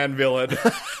He-Man villain.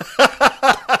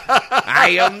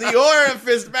 I am the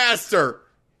Orifice Master.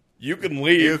 You can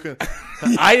leave.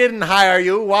 I didn't hire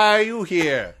you. Why are you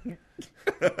here?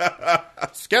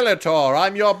 Skeletor,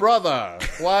 I'm your brother.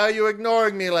 Why are you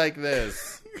ignoring me like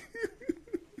this?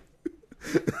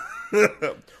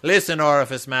 Listen,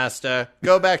 Orifice Master.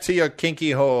 Go back to your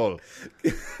kinky hole.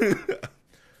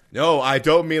 No, I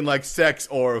don't mean like sex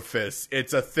orifice.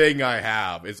 It's a thing I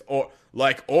have. It's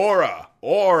like aura.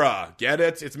 Aura. Get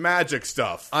it? It's magic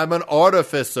stuff. I'm an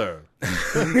artificer.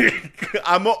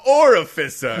 I'm an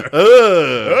orificer.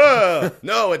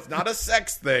 No, it's not a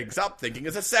sex thing. Stop thinking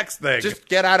it's a sex thing. Just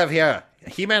get out of here.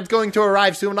 He-Man's going to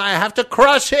arrive soon. I have to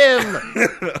crush him.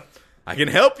 I can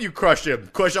help you crush him.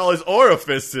 Crush all his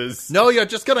orifices. No, you're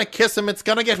just going to kiss him. It's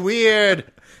going to get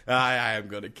weird. I am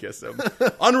going to kiss him.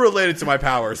 Unrelated to my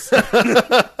powers.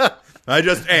 I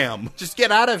just am. Just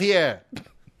get out of here.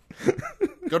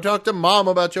 Go talk to Mom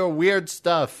about your weird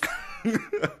stuff. You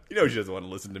know she doesn't want to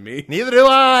listen to me. Neither do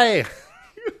I.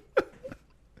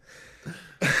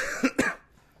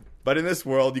 But in this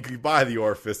world, you can buy the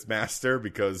Orifice Master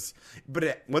because...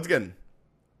 But once again,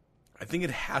 I think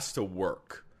it has to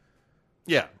work.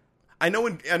 Yeah. I know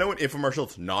in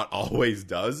infomercials, not always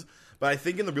does. But I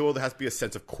think in the real world, there has to be a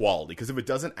sense of quality. Because if it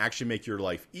doesn't actually make your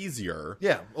life easier...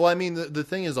 Yeah. Well, I mean, the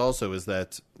thing is also is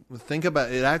that, think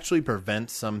about it, actually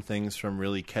prevents some things from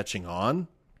really catching on.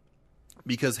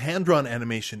 Because hand-drawn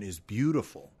animation is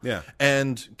beautiful. Yeah.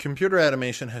 And computer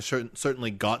animation has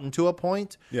certainly gotten to a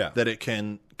point that it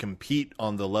can compete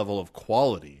on the level of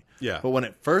quality. Yeah. But when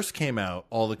it first came out,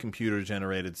 all the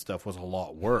computer-generated stuff was a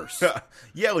lot worse.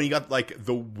 Yeah, when you got, like,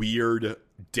 the weird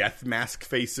death mask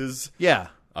faces. Yeah.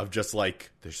 Of just,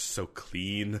 like, they're so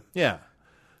clean. Yeah.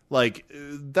 Like,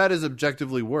 that is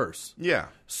objectively worse. Yeah.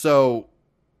 So,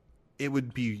 it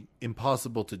would be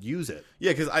impossible to use it.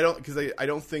 Yeah, because I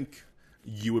don't think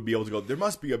you would be able to go, there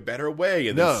must be a better way,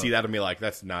 and then see that and be like,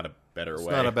 that's not a better way.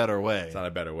 It's not a better way. It's not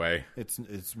a better way.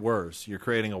 It's worse. You're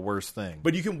creating a worse thing.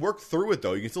 But you can work through it,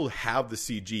 though. You can still have the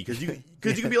CG, because you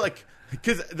can be like,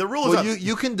 because the rule is... Well,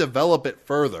 you can develop it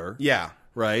further. Yeah.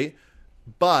 Right?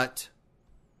 But...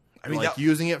 I mean, like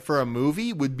using it for a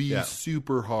movie would be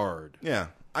super hard. Yeah.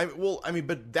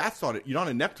 But that's not it. You're not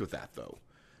inept with that, though.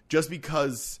 Just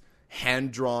because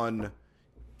hand-drawn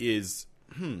is...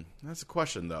 that's a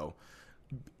question, though.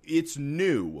 It's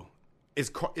new.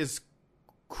 Is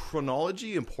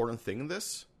chronology an important thing in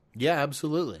this? Yeah,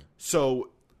 absolutely.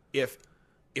 So, if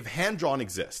hand-drawn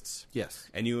exists... Yes.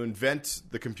 And you invent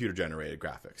the computer-generated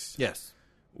graphics... Yes.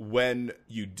 when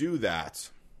you do that,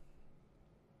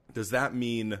 does that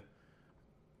mean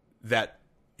that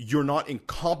you're not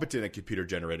incompetent at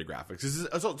computer-generated graphics?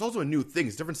 It's also a new thing.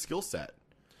 It's a different skill set.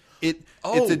 It's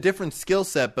a different skill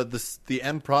set, but the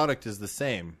end product is the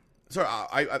same. Sorry,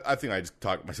 I think I just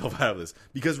talked myself out of this.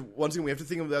 Because, once again, we have to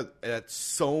think of that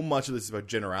so much of this is about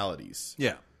generalities.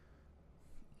 Yeah.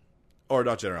 Or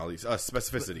not generalities,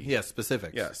 specificity. Yeah,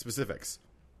 specifics. Yeah, specifics.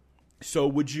 So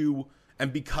would you...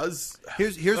 And because...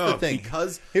 Here's the thing.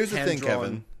 Here's the thing,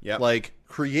 Kevin. Yep. Like,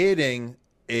 creating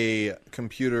a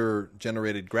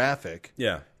computer-generated graphic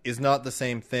is not the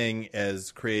same thing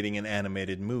as creating an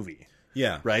animated movie.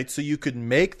 Yeah. Right? So you could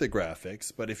make the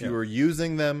graphics, but if you were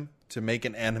using them to make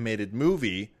an animated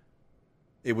movie,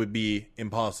 it would be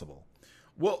impossible.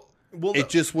 Well, it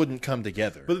just wouldn't come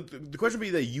together. But the question would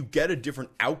be that you get a different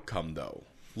outcome, though.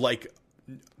 Like,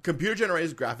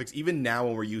 computer-generated graphics, even now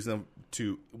when we're using them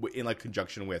in like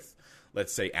conjunction with,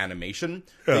 let's say, animation,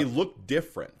 they look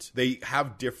different. They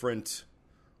have different...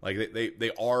 Like,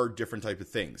 they are different types of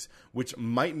things, which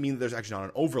might mean that there's actually not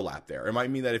an overlap there. It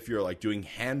might mean that if you're, like, doing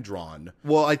hand-drawn...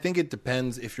 Well, I think it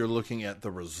depends if you're looking at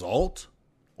the result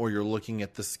or you're looking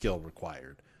at the skill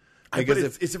required.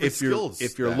 Because if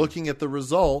you're looking at the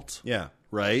result,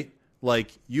 right?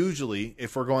 Like, usually,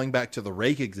 if we're going back to the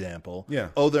rake example,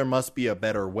 there must be a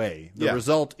better way. The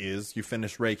result is you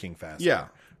finish raking faster. Yeah.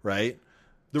 Right?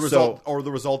 The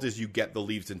result is you get the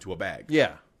leaves into a bag.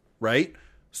 Yeah. Right?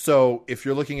 So if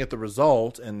you're looking at the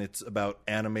result and it's about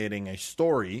animating a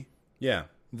story,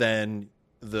 then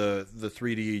the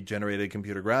 3D generated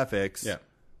computer graphics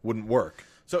wouldn't work.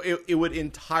 So it would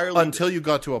entirely... Until you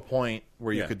got to a point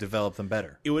where you could develop them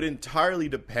better. It would entirely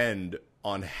depend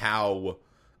on how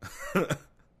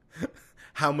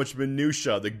much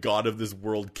minutia the god of this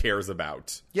world cares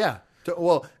about. Yeah.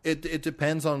 Well, it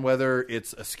depends on whether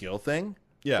it's a skill thing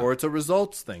or it's a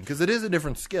results thing, because it is a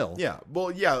different skill. Yeah.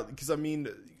 Well, yeah, because, I mean,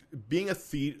 being a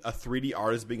 3D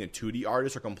artist, being a 2D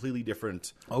artist are completely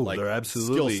different. Oh, they're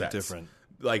absolutely different.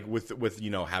 Like, with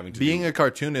having to... Being a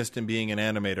cartoonist and being an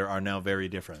animator are now very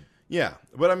different. Yeah.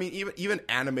 But, I mean, even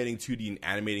animating 2D and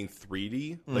animating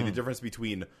 3D, like, the difference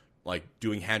between, like,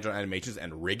 doing hand-drawn animations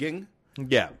and rigging...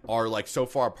 are like so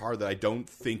far apart that I don't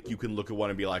think you can look at one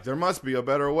and be like, there must be a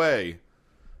better way.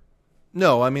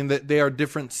 No, I mean, they are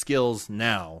different skills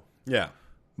now. Yeah.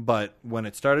 But when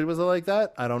it started, was it like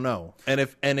that? I don't know. And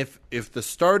if the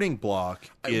starting block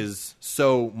is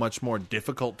so much more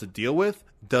difficult to deal with,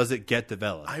 does it get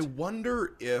developed? I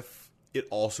wonder if it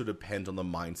also depends on the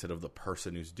mindset of the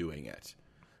person who's doing it.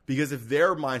 Because if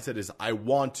their mindset is, I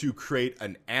want to create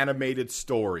an animated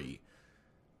story,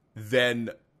 then...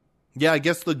 Yeah, I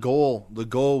guess the goal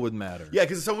would matter. Yeah,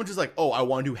 because if someone's just like, oh, I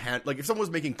want to like if someone was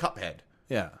making Cuphead.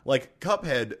 Yeah. Like,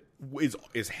 Cuphead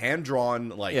is hand-drawn,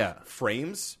 like,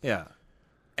 frames. Yeah.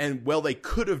 And, well, they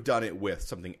could have done it with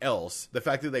something else. The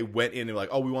fact that they went in and like,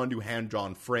 oh, we want to do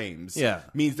hand-drawn frames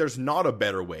means there's not a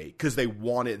better way because they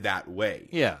want it that way.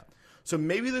 Yeah. So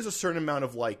maybe there's a certain amount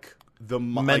of, like, the...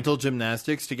 mental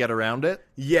gymnastics to get around it?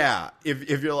 Yeah.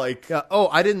 If you're like... oh,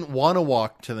 I didn't want to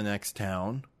walk to the next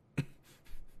town.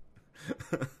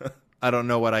 I don't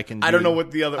know what I can do. I don't know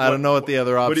what the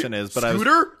other option is. But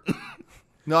scooter?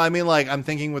 No, I mean, like, I'm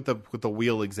thinking with the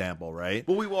wheel example, right?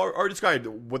 Well, we already described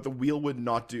what the wheel would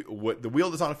not do. What the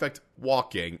wheel does not affect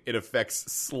walking; it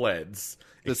affects sleds.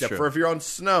 Except for if you're on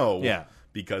snow. Yeah,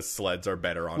 because sleds are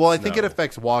better on. Well, snow. I think it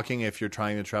affects walking if you're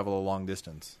trying to travel a long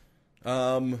distance.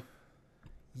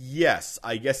 Yes,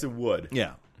 I guess it would.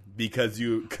 Yeah. Because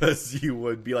you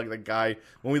would be like the guy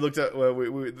when we looked at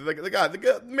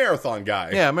the marathon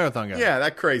guy. Yeah, marathon guy. Yeah,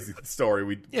 that crazy story.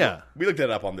 We looked that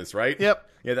up on this, right? Yep.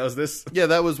 Yeah, that was this. Yeah,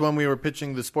 that was when we were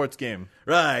pitching the sports game.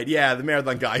 Right. Yeah, the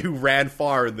marathon guy who ran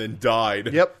far and then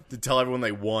died. Yep. To tell everyone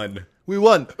they won. We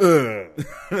won.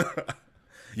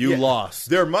 You lost.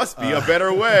 There must be a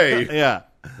better way. Yeah.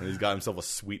 And he's got himself a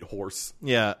sweet horse.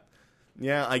 Yeah.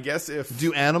 Yeah, I guess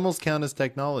do animals count as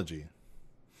technology?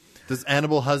 Does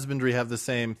animal husbandry have the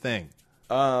same thing?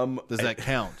 Does that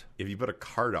count? If you put a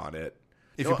cart on it.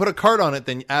 If you put a cart on it,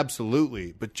 then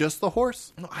absolutely. But just the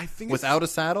horse? No, I think without a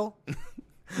saddle?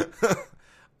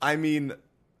 I mean,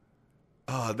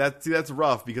 that's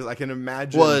rough because I can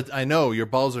imagine. Well, I know your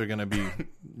balls are going to be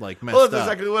like messed well, up. That's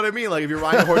exactly what I mean. Like if you're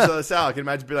riding a horse without a saddle, I can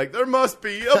imagine be like, there must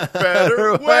be a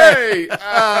better way.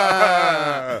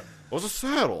 What's a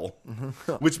saddle?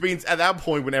 Which means at that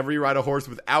point, whenever you ride a horse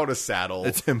without a saddle,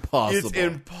 it's impossible. It's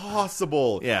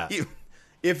impossible. Yeah.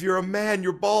 If you're a man,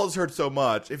 your balls hurt so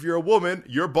much. If you're a woman,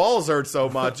 your balls hurt so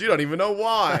much. You don't even know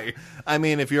why. I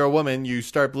mean, if you're a woman, you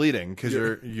start bleeding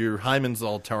because your hymen's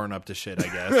all torn up to shit,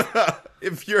 I guess.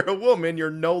 If you're a woman,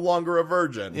 you're no longer a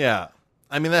virgin. Yeah.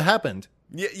 I mean, that happened.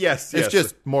 Yes. It's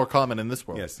just more common in this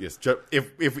world. Yes.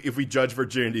 If we judge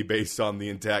virginity based on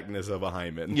the intactness of a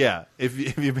hymen. Yeah.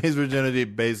 If you base virginity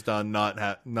based on not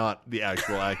the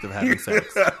actual act of having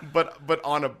sex. but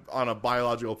on a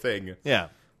biological thing. Yeah.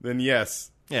 Then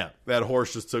yes. Yeah. That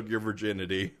horse just took your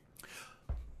virginity.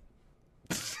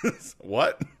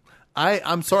 What?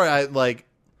 I'm sorry.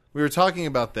 We were talking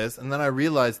about this, and then I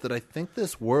realized that I think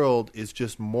this world is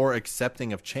just more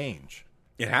accepting of change.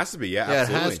 It has to be, yeah, Yeah,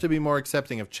 absolutely. it has to be more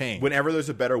accepting of change. Whenever there's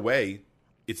a better way,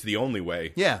 it's the only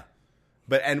way. Yeah.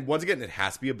 And once again, it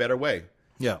has to be a better way.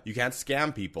 Yeah. You can't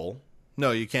scam people.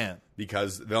 No, you can't.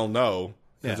 Because they'll know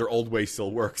because their old way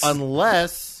still works.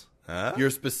 Unless you're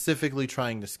specifically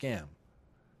trying to scam.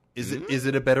 Is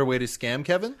it a better way to scam,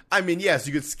 Kevin? I mean, yes,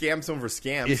 you could scam someone for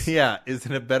scams. Yeah, is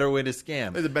it a better way to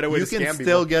scam? There's a better way to scam people. You can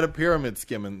still get a pyramid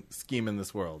scheme in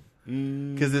this world.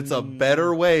 Because it's a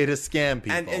better way to scam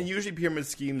people. And usually pyramid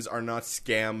schemes are not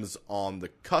scams on the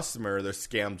customer, they're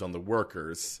scams on the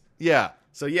workers. Yeah.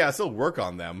 So yeah, still work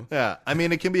on them. Yeah. I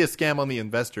mean, it can be a scam on the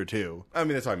investor, too. I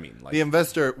mean, that's what I mean. The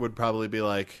investor would probably be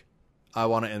like, I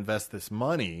want to invest this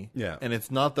money. Yeah. And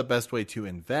it's not the best way to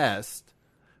invest.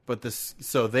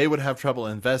 So they would have trouble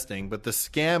investing, but the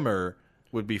scammer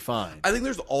would be fine. I think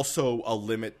there's also a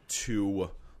limit to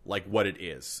like what it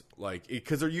is, like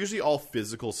because they're usually all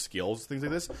physical skills, things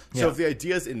like this. So if the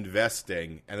idea is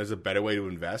investing and there's a better way to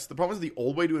invest, the problem is the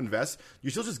old way to invest,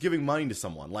 you're still just giving money to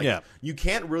someone. Like you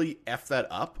can't really F that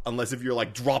up unless if you're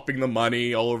like dropping the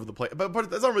money all over the place. But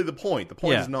that's not really the point. The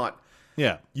point is not.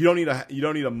 Yeah, you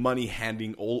don't need a money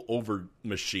handing all over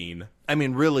machine. I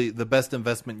mean, really, the best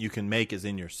investment you can make is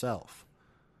in yourself.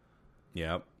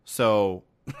 Yeah. So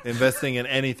investing in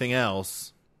anything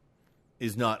else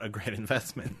is not a great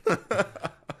investment.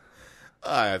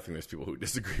 I think there's people who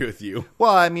disagree with you.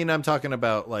 Well, I mean, I'm talking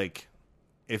about like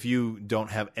if you don't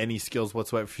have any skills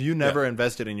whatsoever. If you never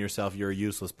invested in yourself, you're a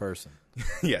useless person.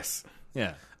 Yes.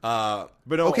 Yeah. But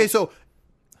no, okay, so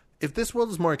if this world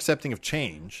is more accepting of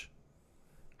change,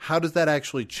 how does that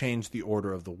actually change the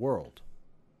order of the world?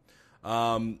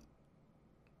 Like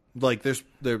there's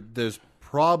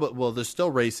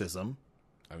still racism.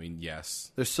 I mean,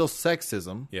 yes. There's still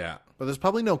sexism. Yeah. But there's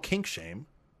probably no kink shame.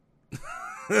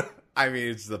 I mean,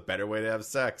 it's the better way to have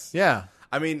sex. Yeah.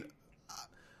 I mean,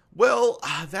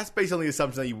 that's based on the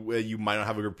assumption that you might not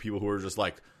have a group of people who are just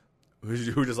like,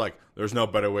 there's no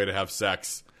better way to have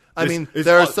sex.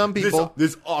 There are some people...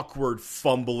 This awkward,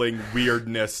 fumbling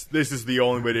weirdness. This is the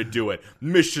only way to do it.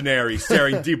 Missionary,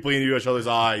 staring deeply into each other's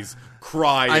eyes,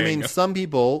 crying. I mean, some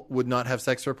people would not have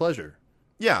sex for pleasure.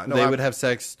 Yeah. No, they would have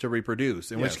sex to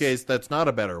reproduce, in which case that's not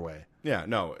a better way. Yeah,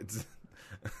 no. It's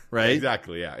right?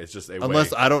 Exactly, yeah. It's just a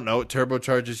Unless, way. I don't know, it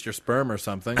turbocharges your sperm or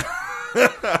something.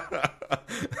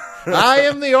 I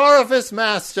am the orifice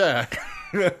master.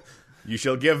 You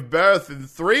shall give birth in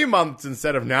 3 months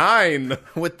instead of 9.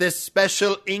 With this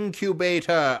special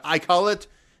incubator. I call it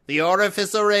the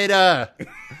orificerator.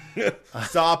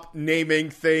 Stop naming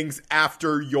things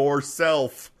after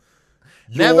yourself.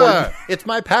 Never. It's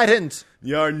my patent.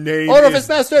 Your name Orifice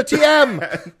Master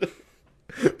TM.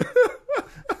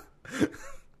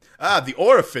 The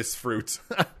orifice fruit.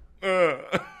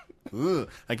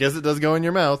 I guess it does go in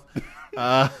your mouth.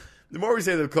 The more we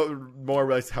say, the more I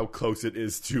realize how close it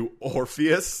is to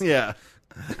Orpheus. Yeah.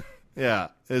 Yeah.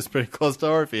 It's pretty close to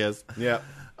Orpheus. Yeah.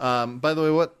 By the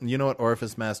way, you know what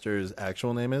Orifice Master's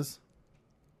actual name is?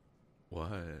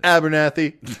 What?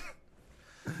 Abernathy.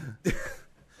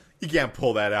 You can't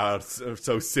pull that out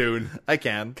so soon. I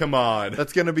can. Come on.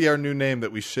 That's going to be our new name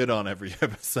that we shit on every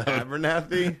episode.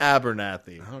 Abernathy?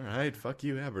 Abernathy. All right. Fuck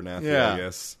you, Abernathy, Yeah. I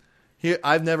guess.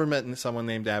 I've never met someone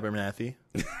named Abernathy.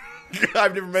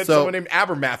 I've never met someone named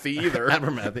Abernathy either.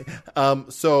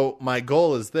 Abernathy. So my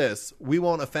goal is this. We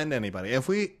won't offend anybody. If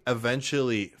we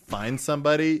eventually find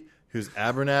somebody who's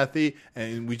Abernathy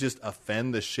and we just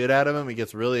offend the shit out of him, he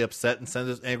gets really upset and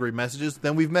sends us angry messages,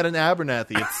 then we've met an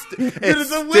Abernathy. It's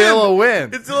still a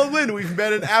win. It's still a win. We've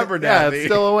met an Abernathy. Yeah, it's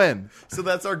still a win. So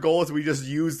that's our goal, is we just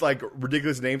use like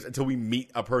ridiculous names until we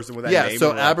meet a person with that name. Yeah,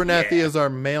 so Abernathy is our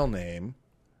male name.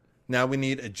 Now we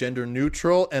need a gender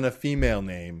neutral and a female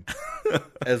name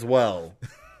as well.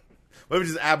 Maybe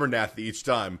just Abernathy each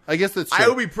time. I guess that's true. I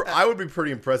would be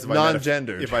pretty impressed if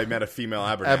I met a female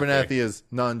Abernathy. Abernathy is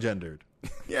non-gendered.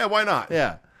 Yeah, why not?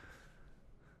 Yeah.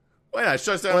 Why not? It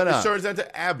shortens down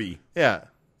to Abby. Yeah.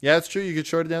 Yeah, it's true. You could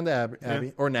short it down to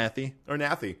Abby. Or Nathy. Or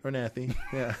Nathy.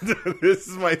 Yeah. This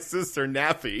is my sister,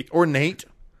 Nathy. Or Nate.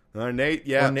 Or Nate,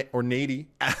 yeah. Or Natey.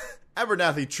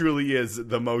 Abernathy truly is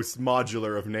the most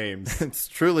modular of names. It's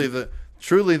truly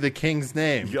the king's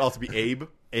name. You could also be Abe.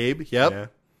 Abe, yep. Yeah.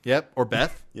 Yep. Or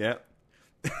Beth. Yeah.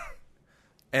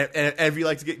 and if you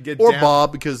like to get or down,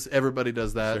 Bob, because everybody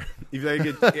does that. Sure. If you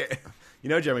like to get,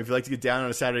 Jeremy, if you like to get down on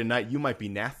a Saturday night, you might be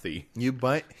Nathy. You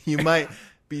might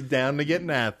be down to get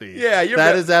Nathy. Yeah,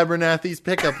 that is Abernathy's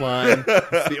pickup line.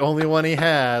 It's the only one he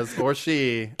has, or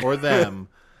she, or them.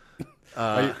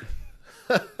 Let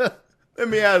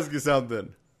me ask you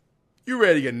something. You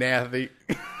ready to get Nathy?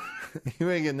 You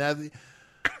ready to get Nathy?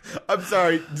 I'm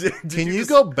sorry. Can you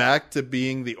go back to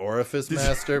being the orifice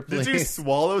master, please? Did you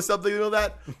swallow something with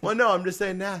that? Well, no, I'm just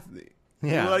saying Nathy.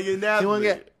 Yeah. You want to get Nathy? You want to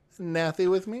get Nathy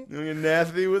with me? You want to get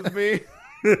Nathy with me?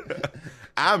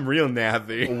 I'm real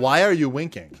Nathy. Why are you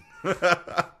winking?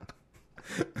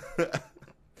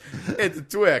 It's a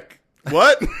twick.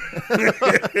 What?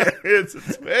 It's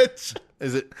a twitch.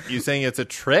 Is it you saying it's a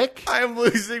trick? I am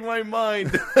losing my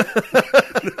mind.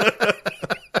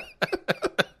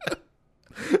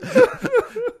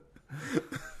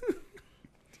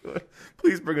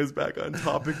 Please bring us back on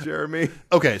topic, Jeremy.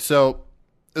 Okay, so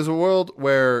there's a world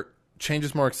where change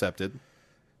is more accepted.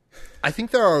 I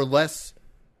think there are less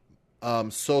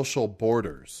social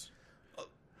borders.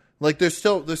 Like there's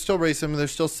still racism,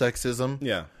 there's still sexism.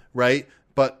 Yeah. Right?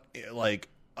 But like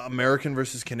American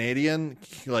versus Canadian,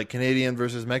 like Canadian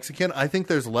versus Mexican, I think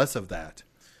there's less of that.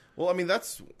 Well, I mean,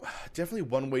 that's definitely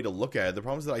one way to look at it. The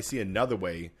problem is that I see another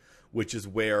way, which is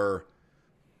where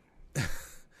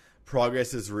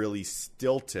progress is really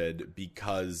stilted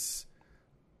because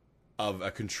of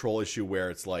a control issue where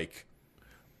it's like,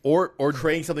 or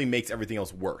creating something makes everything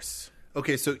else worse.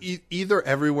 Okay, so either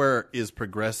everywhere is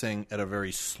progressing at a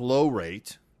very slow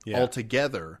rate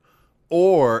altogether,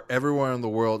 or everywhere in the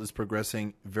world is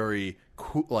progressing very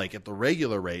like at the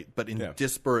regular rate, but in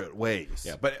disparate ways.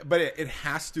 Yeah, but it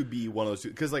has to be one of those two,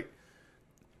 because like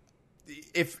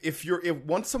if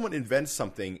once someone invents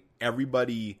something,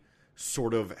 everybody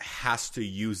sort of has to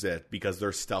use it because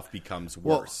their stuff becomes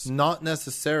worse. Well, not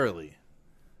necessarily,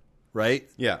 right?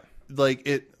 Yeah.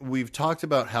 Like we've talked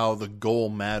about how the goal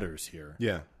matters here.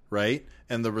 Yeah. Right?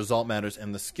 And the result matters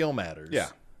and the skill matters. Yeah.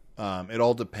 It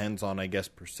all depends on, I guess,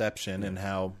 perception and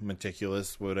how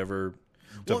meticulous whatever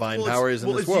divine power is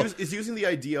in this world. It's using the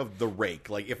idea of the rake.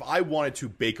 Like, if I wanted to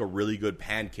bake a really good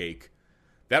pancake,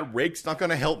 that rake's not going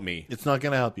to help me. It's not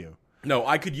going to help you. No,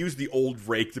 I could use the old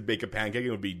rake to bake a pancake.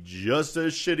 It would be just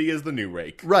as shitty as the new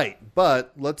rake. Right,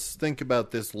 but let's think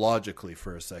about this logically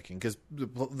for a second, because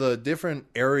the different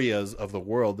areas of the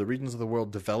world, the regions of the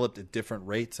world, developed at different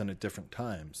rates and at different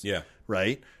times. Yeah.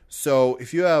 Right? So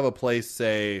if you have a place,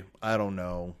 say, I don't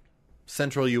know,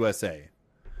 central USA,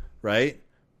 right?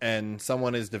 And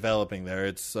someone is developing there.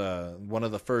 It's one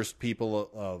of the first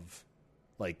people of,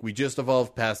 like, we just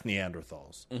evolved past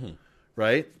Neanderthals,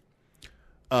 right?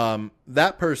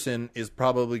 That person is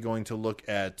probably going to look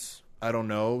at, I don't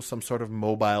know, some sort of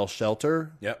mobile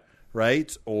shelter. Yep.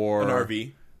 Right? Or an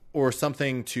RV. Or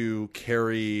something to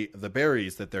carry the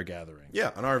berries that they're gathering.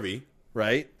 Yeah, an RV.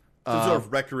 Right? Some sort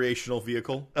of recreational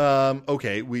vehicle.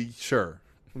 Okay, we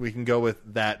can go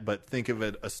with that, but think of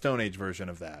it a Stone Age version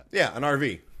of that. Yeah, an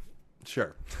RV.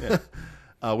 Sure. Yeah.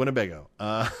 Winnebago.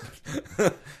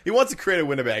 He wants to create a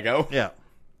Winnebago. Yeah.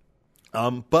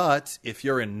 But if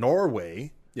you're in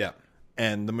Norway, yeah,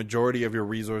 and the majority of your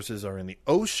resources are in the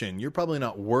ocean, you're probably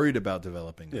not worried about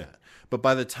developing that. But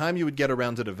by the time you would get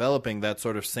around to developing that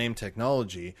sort of same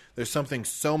technology, there's something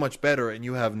so much better, and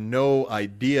you have no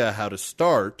idea how to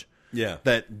start. Yeah.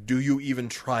 That do you even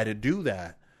try to do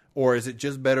that? Or is it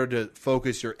just better to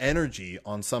focus your energy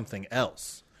on something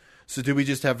else? So do we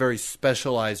just have very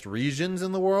specialized regions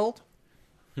in the world?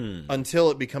 Until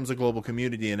it becomes a global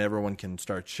community and everyone can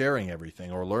start sharing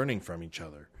everything or learning from each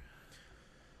other.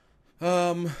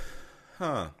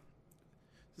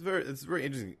 It's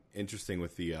very interesting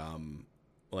with the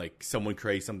like someone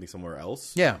creates something somewhere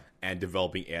else. Yeah. And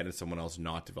developing it and someone else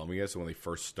not developing it. So when they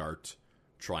first start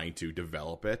trying to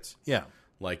develop it, yeah,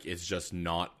 like it's just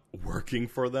not working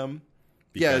for them.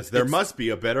 Because there must be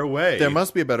a better way. There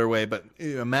must be a better way, but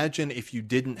imagine if you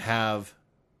didn't have,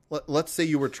 let's say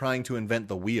you were trying to invent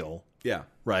the wheel. Yeah.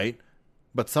 Right?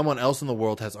 But someone else in the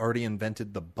world has already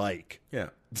invented the bike. Yeah.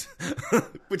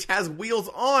 Which has wheels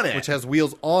on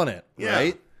it. Yeah.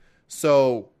 Right?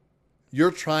 So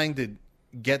you're trying to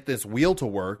get this wheel to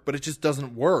work, but it just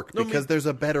doesn't work because there's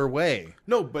a better way.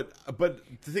 No, but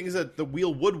the thing is that the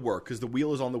wheel would work because the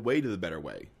wheel is on the way to the better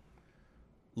way.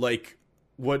 Like,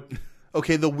 what...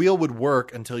 Okay, the wheel would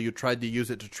work until you tried to use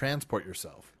it to transport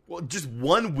yourself. Well, just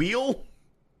one wheel?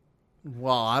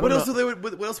 Well, I don't know.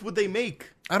 What else would they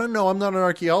make? I don't know. I'm not an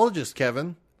archaeologist,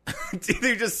 Kevin. Do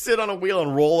they just sit on a wheel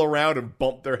and roll around and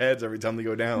bump their heads every time they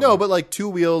go down? No, but like 2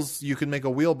 wheels, you can make a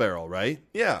wheelbarrow, right?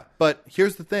 Yeah. But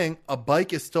here's the thing. A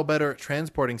bike is still better at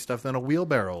transporting stuff than a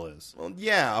wheelbarrow is. Well,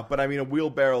 yeah, but I mean, a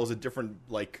wheelbarrow is a different,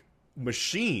 like,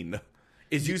 machine.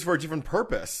 It's used for a different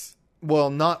purpose. Well,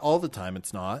 not all the time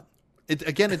it's not.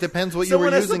 It depends what you were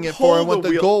using it for and what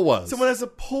the goal was. Someone has to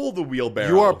pull the wheelbarrow.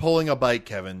 You are pulling a bike,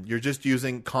 Kevin. You're just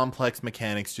using complex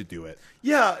mechanics to do it.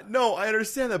 Yeah, no, I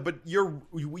understand that, but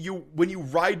when you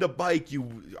ride a bike,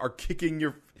 you are kicking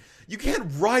your... You can't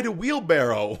ride a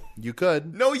wheelbarrow. You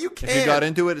could. No, you can't. If you got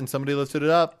into it and somebody lifted it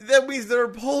up. That means they're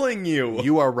pulling you.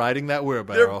 You are riding that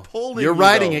wheelbarrow. They're pulling You're you,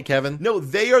 riding though. it, Kevin. No,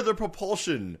 they are the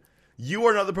propulsion. You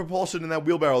are not the propulsion in that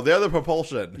wheelbarrow. They're the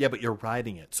propulsion. Yeah, but you're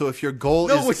riding it. So if your goal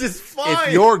which is fine.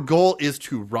 If your goal is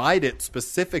to ride it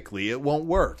specifically, it won't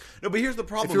work. No, but here's the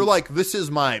problem. If you're like, this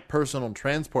is my personal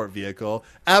transport vehicle,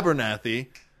 Abernathy,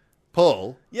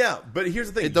 pull. Yeah, but here's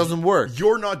the thing. It doesn't work.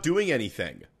 You're not doing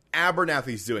anything.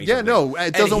 Abernathy's doing Yeah, something. no,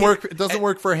 it doesn't work. It doesn't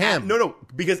work for him. No,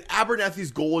 because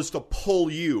Abernathy's goal is to pull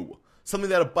you.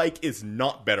 Something that a bike is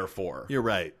not better for. You're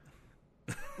right.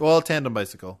 Well, a tandem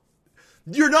bicycle.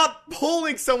 You're not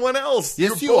pulling someone else.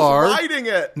 Yes, you're you both are riding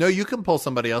it. No, you can pull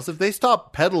somebody else. If they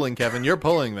stop pedaling, Kevin, you're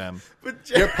pulling them. But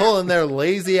you're pulling their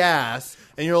lazy ass,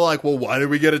 and you're like, well, why did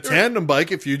we get a tandem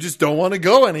bike if you just don't want to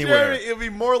go anywhere? Jeremy, it would be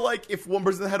more like if one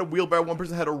person had a wheelbarrow, one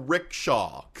person had a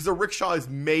rickshaw. Because a rickshaw is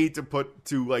made to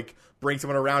bring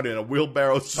someone around in. A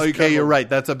wheelbarrow is just okay, you're right.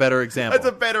 That's a better example. That's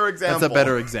a better example. That's a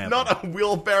better example. Not a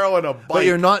wheelbarrow and a bike. But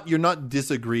you're not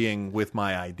disagreeing with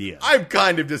my idea. I'm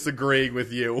kind of disagreeing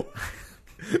with you.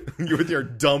 With your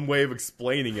dumb way of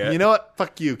explaining it. You know what?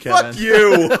 Fuck you, Kevin. Fuck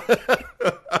you.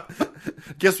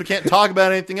 Guess we can't talk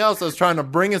about anything else. I was trying to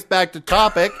bring us back to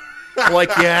topic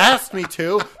like you asked me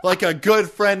to, like a good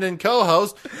friend and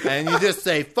co-host, and you just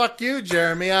say, fuck you,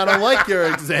 Jeremy. I don't like your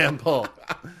example.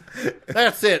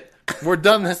 That's it. We're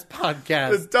done this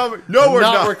podcast. It's dumb. No, we're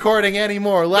not recording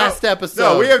anymore. Last episode.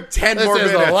 No, we have 10 more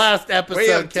minutes. This is the last episode. We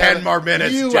have 10 more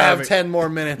minutes. You have 10 more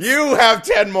minutes. You have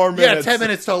 10 more minutes. Yeah, 10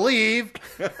 minutes to leave.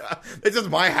 This is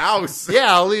my house.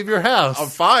 Yeah, I'll leave your house. I'm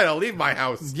fine. I'll leave my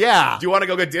house. Yeah. Do you want to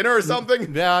go get dinner or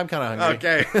something? Yeah, I'm kind of hungry.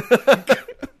 Okay.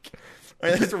 All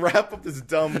right, let's wrap up this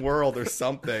dumb world or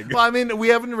something. Well, I mean, we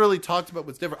haven't really talked about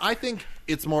what's different. I think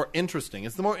it's more interesting.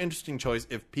 It's the more interesting choice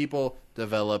if people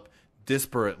develop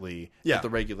disparately at the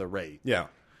regular rate. Yeah.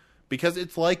 Because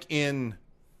it's like in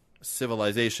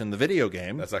Civilization, the video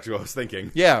game. That's actually what I was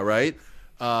thinking. Yeah, right?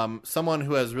 Someone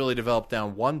who has really developed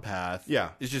down one path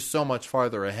is just so much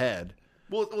farther ahead.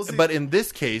 Well, but in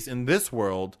this case, in this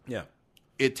world,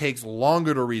 it takes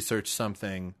longer to research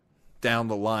something down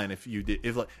the line if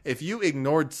you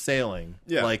ignored sailing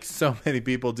like so many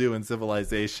people do in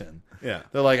Civilization. Yeah.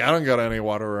 They're like, I don't got any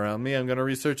water around me. I'm going to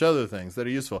research other things that are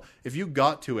useful. If you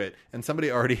got to it and somebody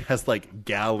already has like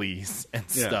galleys and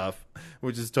stuff,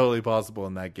 which is totally possible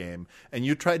in that game, and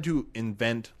you tried to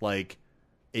invent like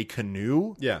a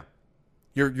canoe,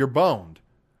 you're boned.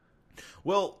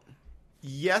 Well,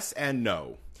 yes and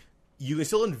no. You can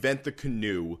still invent the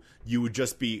canoe. You would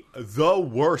just be the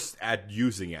worst at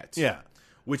using it. Yeah.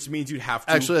 Which means you'd have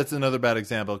to... Actually, that's another bad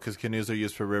example because canoes are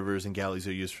used for rivers and galleys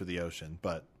are used for the ocean.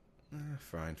 But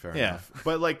fine, fair enough.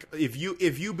 But like, if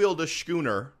you build a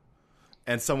schooner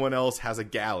and someone else has a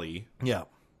galley... Yeah.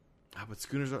 But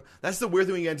schooners are... That's the weird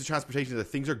thing when you get into transportation, that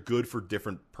things are good for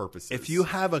different purposes. If you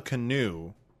have a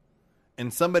canoe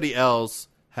and somebody else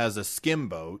has a skim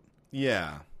boat...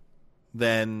 Yeah.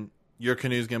 Then... your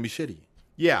canoe's going to be shitty.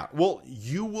 Yeah. Well,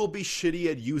 you will be shitty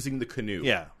at using the canoe.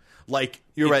 Yeah. Like,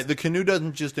 you're right. The canoe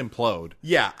doesn't just implode.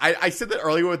 Yeah. I said that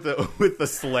earlier with the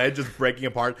sled just breaking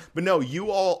apart. But no,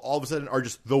 you all of a sudden are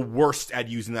just the worst at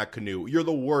using that canoe. You're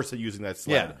the worst at using that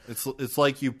sled. Yeah. It's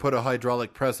like you put a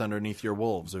hydraulic press underneath your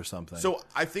wolves or something. So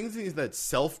I think things that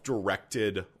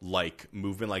self-directed like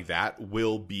movement like that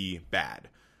will be bad.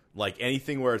 Like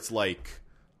anything where it's like,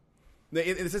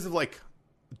 in the sense of like,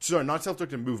 sorry, not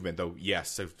self-directed movement, though.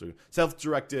 Yes,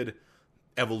 self-directed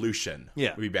evolution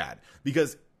would be bad.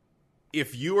 Because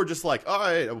if you are just like, all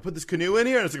right, I'll put this canoe in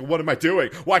here, and it's like, what am I doing?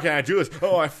 Why can't I do this?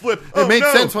 Oh, I flip. Oh, it made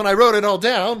sense when I wrote it all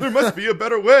down. There must be a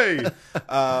better way.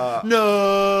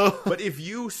 No. But if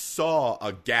you saw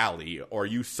a galley, or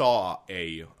you saw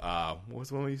a, what was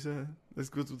the one you said? This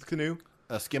goes with the canoe?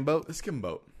 A skim boat? A skim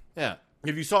boat. Yeah.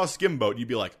 If you saw a skim boat, you'd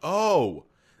be like, oh,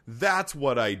 that's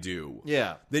what I do.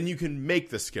 Yeah. Then you can make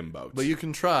the skim boat. But you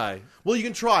can try. Well, you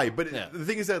can try, but the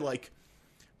thing is that, like,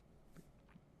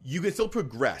 you can still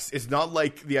progress. It's not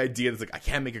like the idea that's like, I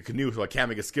can't make a canoe, so I can't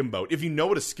make a skim boat. If you know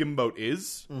what a skim boat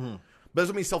is, but it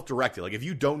doesn't mean self-directed. Like, if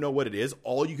you don't know what it is,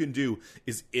 all you can do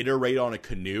is iterate on a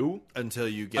canoe until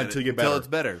you get better. Until it's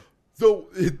better. So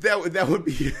that would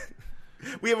be...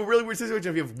 We have a really weird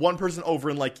situation if you have one person over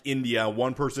in, like, India,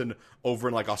 one person over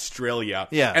in, like, Australia,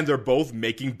 and they're both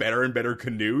making better and better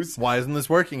canoes. Why isn't this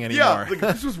working anymore? Yeah, like,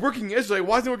 this was working yesterday.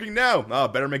 Why isn't it working now? Oh,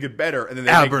 better make it better. And then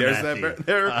they make theirs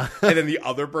better. And then the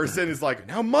other person is like,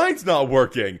 now mine's not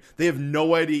working. They have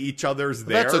no idea each other's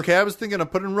there. That's okay. I was thinking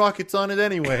of putting rockets on it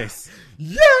anyways.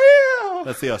 Yeah!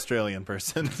 That's the Australian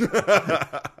person.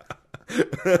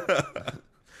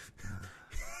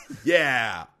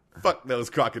 Yeah. Fuck those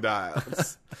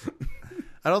crocodiles.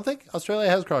 I don't think Australia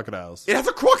has crocodiles. It has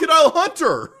a crocodile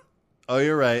hunter. Oh,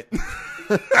 you're right.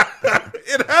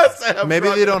 It has to have Maybe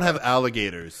they don't have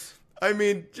alligators. I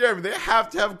mean, Jeremy, they have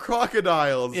to have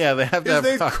crocodiles. Yeah, they have to have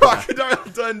crocodiles. His name's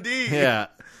Crocodile Dundee. Yeah,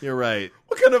 you're right.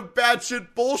 What kind of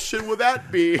batshit bullshit would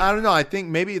that be? I don't know. I think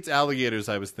maybe it's alligators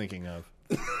I was thinking of.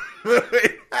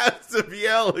 It has to be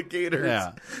alligators.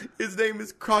 Yeah. His name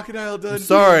is Crocodile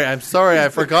Dundee. I'm sorry. I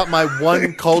forgot my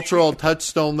one cultural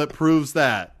touchstone that proves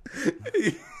that.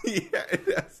 Yeah,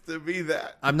 it has to be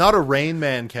that. I'm not a Rain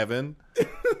Man, Kevin.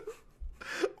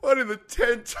 What in the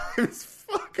 10 times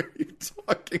fuck are you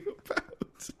talking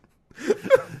about?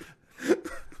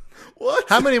 What?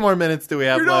 How many more minutes do we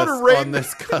have left on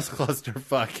this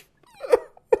clusterfuck?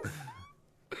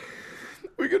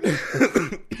 We could...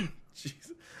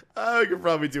 We could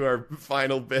probably do our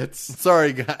final bits.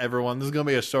 Sorry, everyone. This is going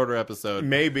to be a shorter episode.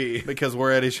 Maybe. Because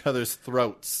we're at each other's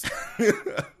throats.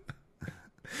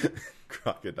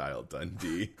 Crocodile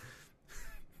Dundee.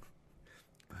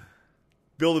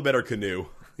 Build a better canoe.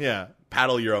 Yeah.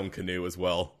 Paddle your own canoe as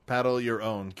well. Paddle your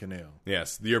own canoe.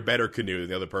 Yes. Your better canoe than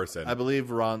the other person. I believe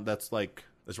Ron, that's like...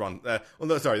 That's Ron... well,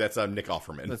 no, sorry. That's Nick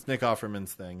Offerman. That's Nick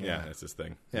Offerman's thing. Yeah, that's his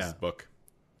thing. Yeah. That's his book.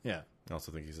 Yeah. I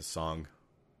also think he's a song.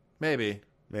 Maybe.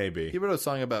 He wrote a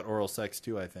song about oral sex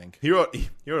too, I think. He wrote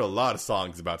a lot of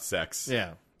songs about sex.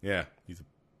 Yeah. Yeah. He's a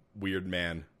weird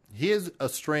man. He is a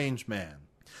strange man.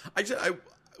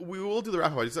 We will do the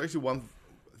wrap up. Just actually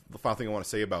the final thing I want to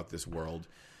say about this world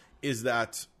is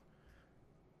that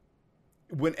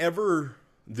whenever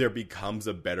there becomes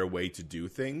a better way to do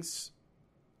things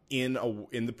in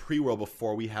the pre-world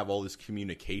before we have all this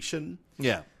communication,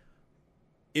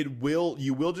 you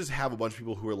will just have a bunch of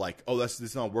people who are like, oh, this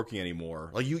is not working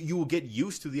anymore. Like you will get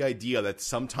used to the idea that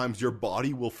sometimes your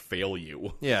body will fail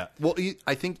you. Yeah. Well,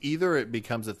 I think either it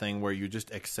becomes a thing where you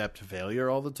just accept failure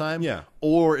all the time,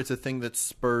 or it's a thing that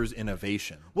spurs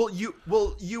innovation. Well,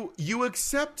 you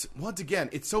accept, once again,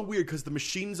 it's so weird because the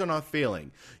machines are not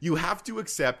failing. You have to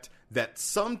accept that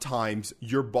sometimes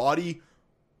your body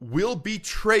will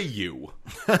betray you.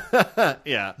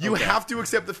 You have to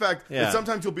accept the fact that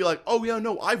sometimes you'll be like, oh, yeah,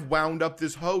 no, I've wound up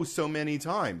this hose so many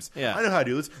times. Yeah. I know how to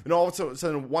do this. And all of a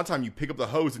sudden, one time you pick up the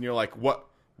hose and you're like,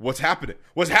 what's happening?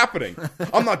 What's happening?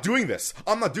 I'm not doing this.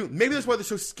 Maybe that's why they're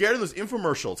so scared of those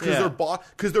infomercials,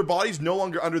 because their body's no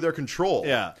longer under their control.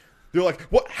 Yeah. They're like,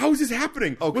 what? How is this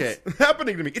happening? Okay. What's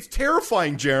happening to me? It's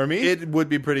terrifying, Jeremy. It would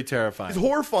be pretty terrifying. It's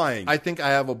horrifying. I think I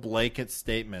have a blanket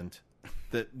statement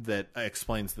that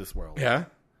explains this world. Yeah.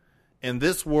 In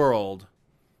this world,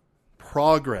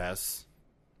 progress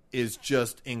is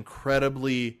just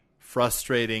incredibly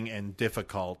frustrating and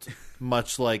difficult,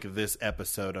 much like this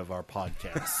episode of our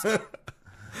podcast.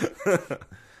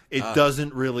 It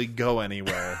doesn't really go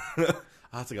anywhere.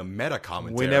 That's like a meta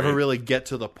commentary. We never really get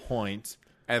to the point.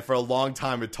 And for a long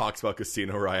time, it talks about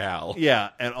Casino Royale. Yeah,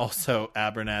 and also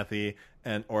Abernathy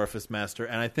and Orifice Master.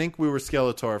 And I think we were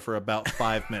Skeletor for about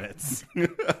 5 minutes.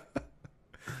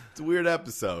 It's a weird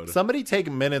episode. Somebody take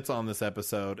minutes on this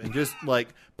episode and just, like,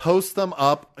 post them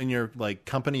up in your, like,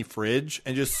 company fridge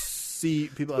and just see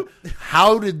people.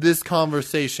 How did this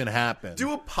conversation happen?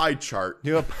 Do a pie chart.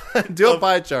 Do a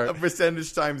pie chart. A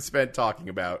percentage time spent talking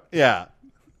about. Yeah.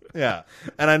 Yeah.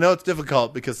 And I know it's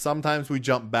difficult because sometimes we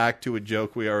jump back to a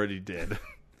joke we already did.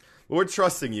 We're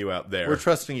trusting you out there. We're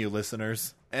trusting you,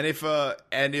 listeners. And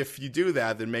if you do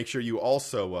that, then make sure you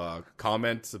also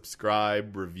comment,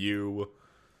 subscribe, review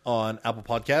on Apple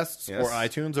Podcasts or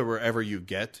iTunes or wherever you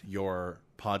get your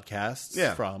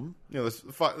podcasts from. You know,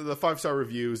 the 5-star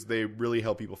reviews, they really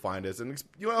help people find us. And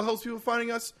you know what helps people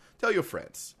finding us? Tell your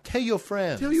friends. Tell your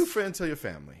friends. Tell your friends. Tell your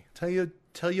family. Tell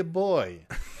your boy.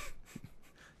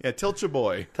 Yeah, tilt your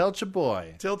boy. Tell your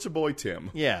boy. Tilt your boy,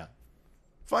 Tim. Yeah.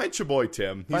 Find your boy,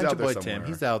 Tim. He's out there somewhere. Tim.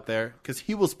 He's out there because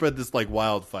he will spread this like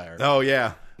wildfire. Oh,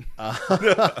 yeah.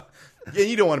 Yeah,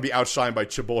 you don't want to be outshined by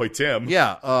Chaboy Tim.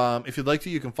 Yeah. If you'd like to,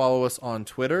 you can follow us on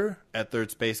Twitter at Third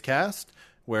Space Cast,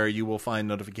 where you will find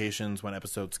notifications when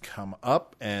episodes come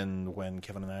up and when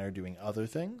Kevin and I are doing other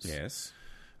things. Yes.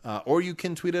 Or you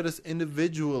can tweet at us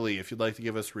individually if you'd like to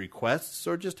give us requests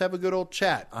or just have a good old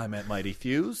chat. I'm at Mighty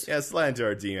Thews. Yeah, slide into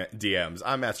our DMs.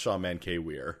 I'm at Shawman K.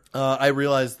 Weir. I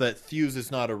realize that Thews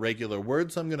is not a regular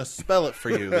word, so I'm going to spell it for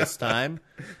you this time.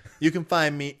 You can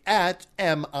find me at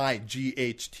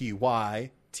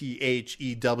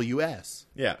MIGHTYTHEWS.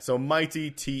 Yeah, so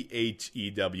Mighty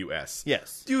THEWS.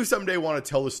 Yes. Do you someday want to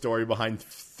tell the story behind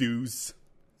Thews?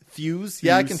 Thews?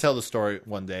 Yeah, I can tell the story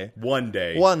one day. One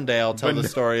day. One day I'll tell the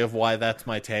story of why that's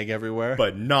my tag everywhere.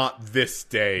 But not this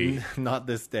day. Not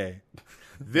this day.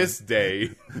 This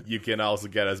day, you can also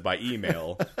get us by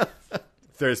email.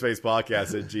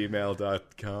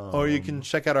 ThirdSpacePodcast@gmail.com. Or you can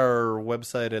check out our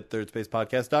website at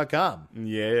ThirdSpacePodcast.com.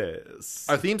 Yes.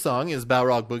 Our theme song is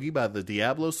Balrog Boogie by the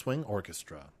Diablo Swing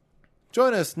Orchestra.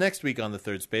 Join us next week on The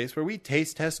Third Space where we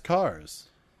taste test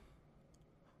cars.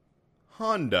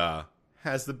 Honda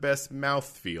has the best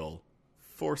mouthfeel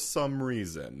for some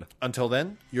reason. Until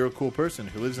then, you're a cool person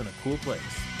who lives in a cool place.